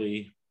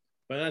 literally,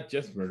 but not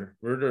just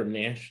murder of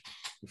Nash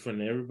in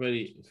front of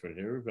everybody. In front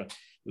of everybody. It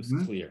was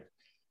clear.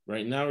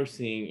 Right now, we're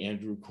seeing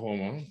Andrew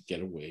Cuomo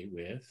get away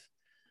with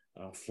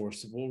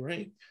forcible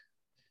rape.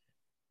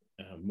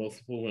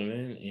 Multiple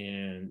women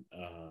and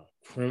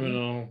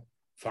criminal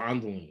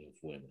fondling of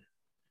women,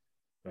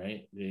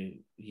 right?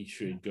 He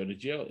should go to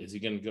jail. Is he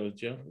going to go to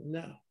jail?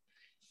 No.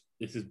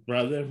 Is his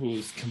brother,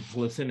 who's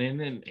complicit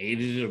in it and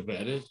aided and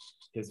abetted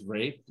his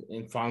rape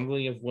and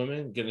fondling of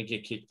women, going to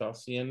get kicked off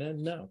CNN?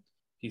 No.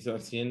 He's on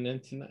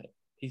CNN tonight.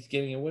 He's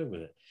getting away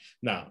with it.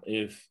 Now,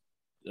 if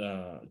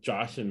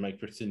Josh and Mike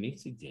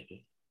Bertinici did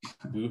it,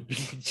 we would be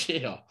in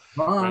jail.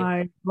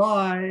 Bye.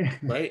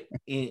 Right?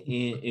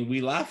 And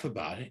we laugh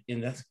about it,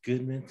 and that's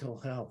good mental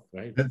health,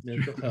 right? That's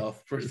mental true.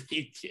 health.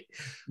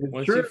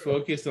 Once true. you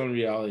focus on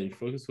reality,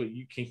 focus what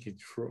you can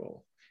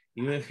control.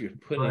 Even if you're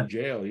put in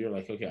jail, you're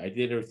like, okay, I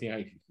did everything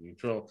I could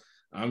control.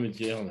 I'm in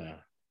jail now.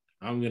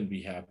 I'm going to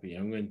be happy.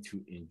 I'm going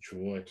to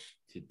enjoy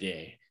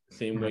today.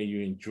 Same way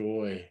you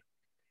enjoy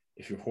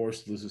if your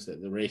horse loses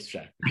at the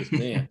racetrack. Because,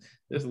 man,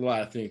 there's a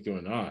lot of things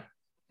going on.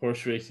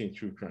 Horse racing,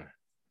 true crime.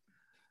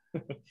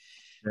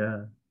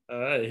 Yeah. All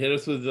right. Hit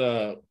us with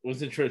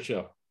Winston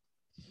Churchill.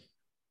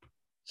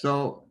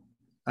 So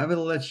I'm going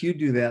to let you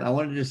do that. I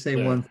wanted to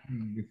say one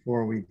thing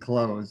before we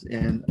close.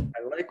 And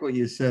I like what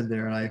you said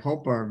there. And I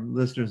hope our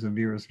listeners and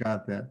viewers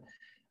got that.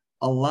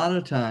 A lot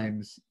of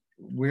times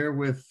we're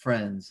with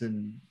friends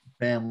and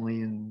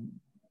family and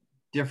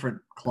different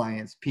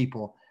clients,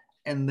 people,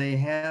 and they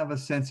have a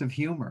sense of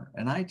humor.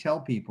 And I tell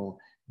people,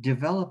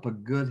 develop a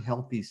good,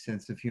 healthy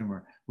sense of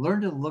humor.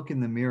 Learn to look in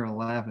the mirror and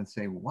laugh and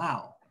say,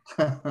 wow.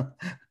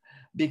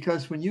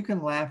 Because when you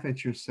can laugh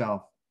at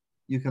yourself,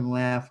 you can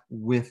laugh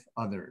with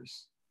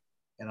others.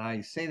 And I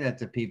say that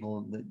to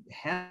people that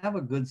have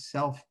a good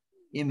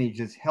self-image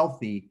that's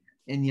healthy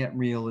and yet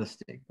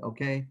realistic,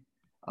 okay?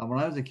 When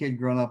I was a kid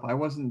growing up, I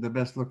wasn't the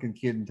best looking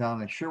kid in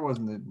town. I sure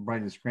wasn't the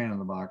brightest crayon in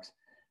the box.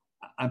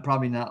 I'm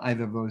probably not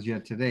either of those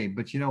yet today.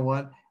 But you know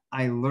what?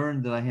 I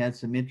learned that I had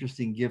some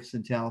interesting gifts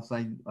and talents.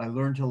 I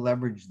learned to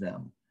leverage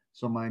them.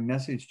 So my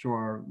message to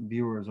our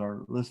viewers,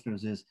 our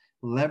listeners is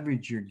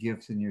leverage your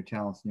gifts and your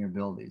talents and your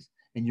abilities,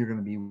 and you're going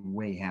to be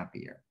way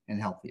happier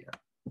and healthier.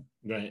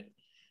 Right.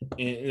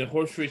 In the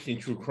horse racing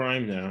true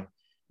crime now,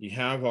 you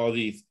have all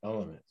these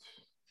elements.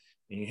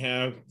 And you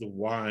have the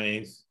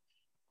whys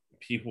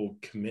people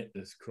commit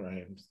these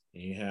crimes.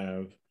 And you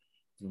have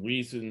the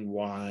reason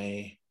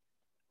why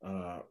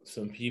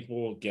some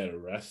people get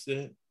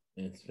arrested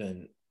and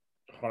spend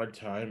hard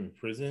time in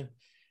prison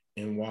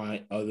and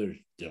why others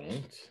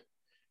don't.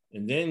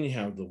 And then you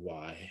have the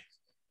why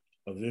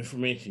of the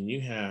information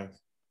you have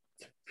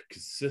to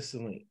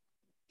consistently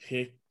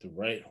pick the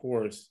right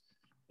horse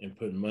and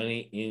put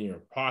money in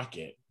your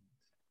pocket.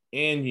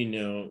 And you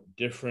know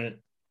different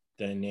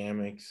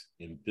dynamics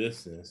in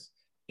business,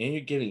 and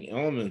you're getting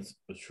elements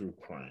of true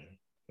crime,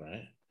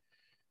 right?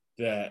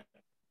 That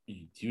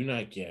you do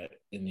not get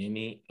in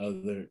any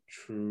other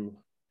true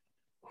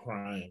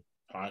crime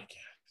podcast.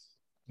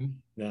 Mm-hmm.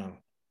 Now,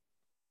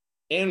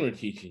 and we're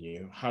teaching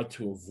you how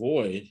to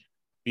avoid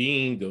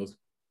being those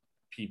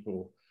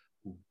people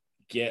who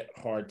get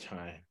hard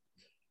time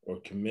or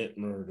commit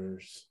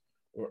murders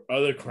or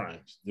other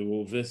crimes that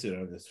we'll visit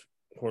on this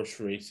horse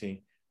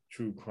racing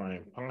true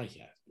crime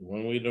podcast.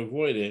 One way to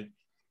avoid it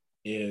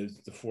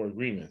is the 4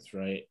 agreements,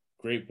 right?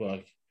 Great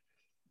book.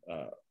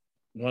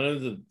 One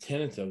of the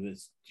tenets of it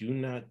is do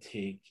not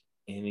take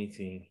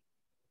anything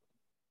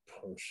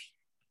personal,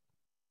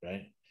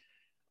 right?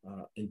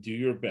 And do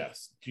your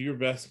best. Do your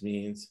best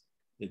means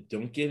that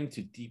don't get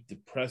into deep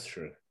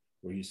depression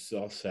where you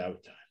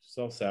self-sabotage.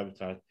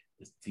 Self-sabotage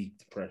is deep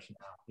depression.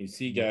 You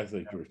see guys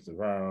like George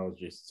Navarro,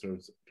 Jason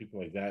Surf, people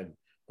like that,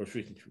 horse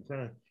racing true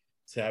crime,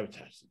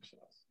 sabotage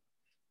themselves.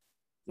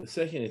 The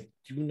second is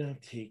do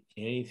not take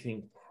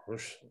anything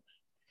personally,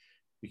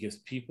 because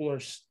people are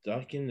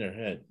stuck in their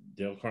head.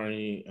 Dale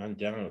Carnegie on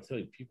down, I'll tell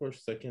you, people are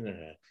stuck in their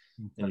head.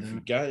 And if you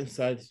got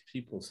inside these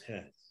people's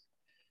heads,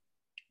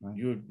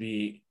 you would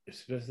be,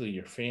 especially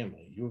your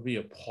family, you would be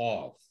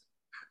appalled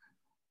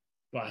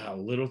by how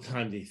little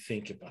time they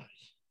think about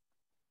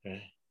it.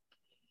 Okay?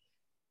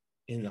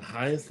 In the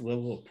highest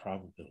level of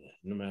probability,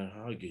 no matter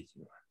how good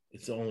you are,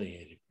 it's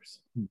only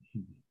 80%.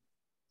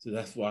 So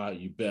that's why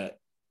you bet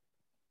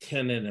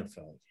 10 NFL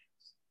games.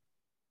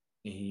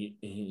 And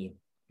you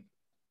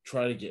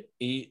try to get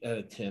 8 out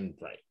of 10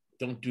 right.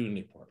 Don't do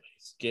any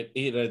parlays. Get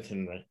 8 out of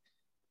 10 right.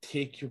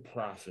 Take your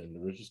profit in the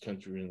richest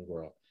country in the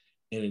world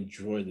and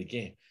enjoy the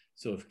game.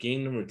 So if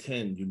game number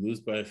 10, you lose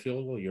by a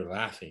field goal, you're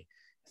laughing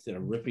instead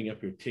of ripping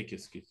up your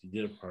tickets because you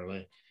did a parlay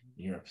and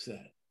you're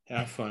upset.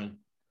 Have fun.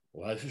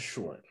 Life is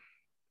short.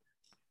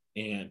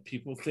 And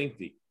people think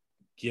that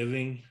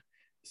giving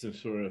some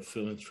sort of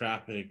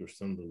philanthropic or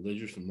some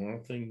religious or moral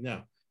thing,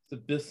 no, it's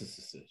a business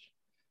decision.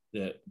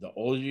 That the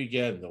older you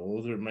get, the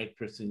older Mike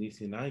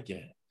Bertinici and I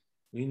get,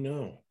 we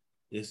know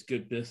it's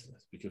good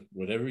business because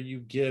whatever you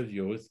give,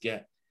 you always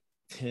get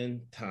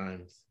 10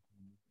 times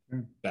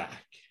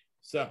back.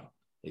 So,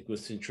 like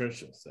Winston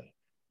Churchill said,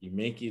 you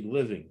make a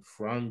living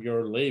from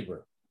your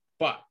labor,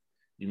 but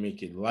you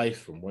make a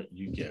life from what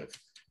you give.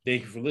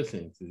 Thank you for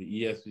listening to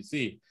the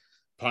ESBC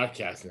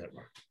Podcast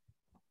Network.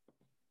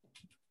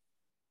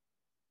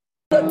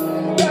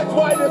 That's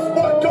why this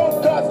sport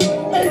don't cost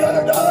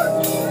 $800.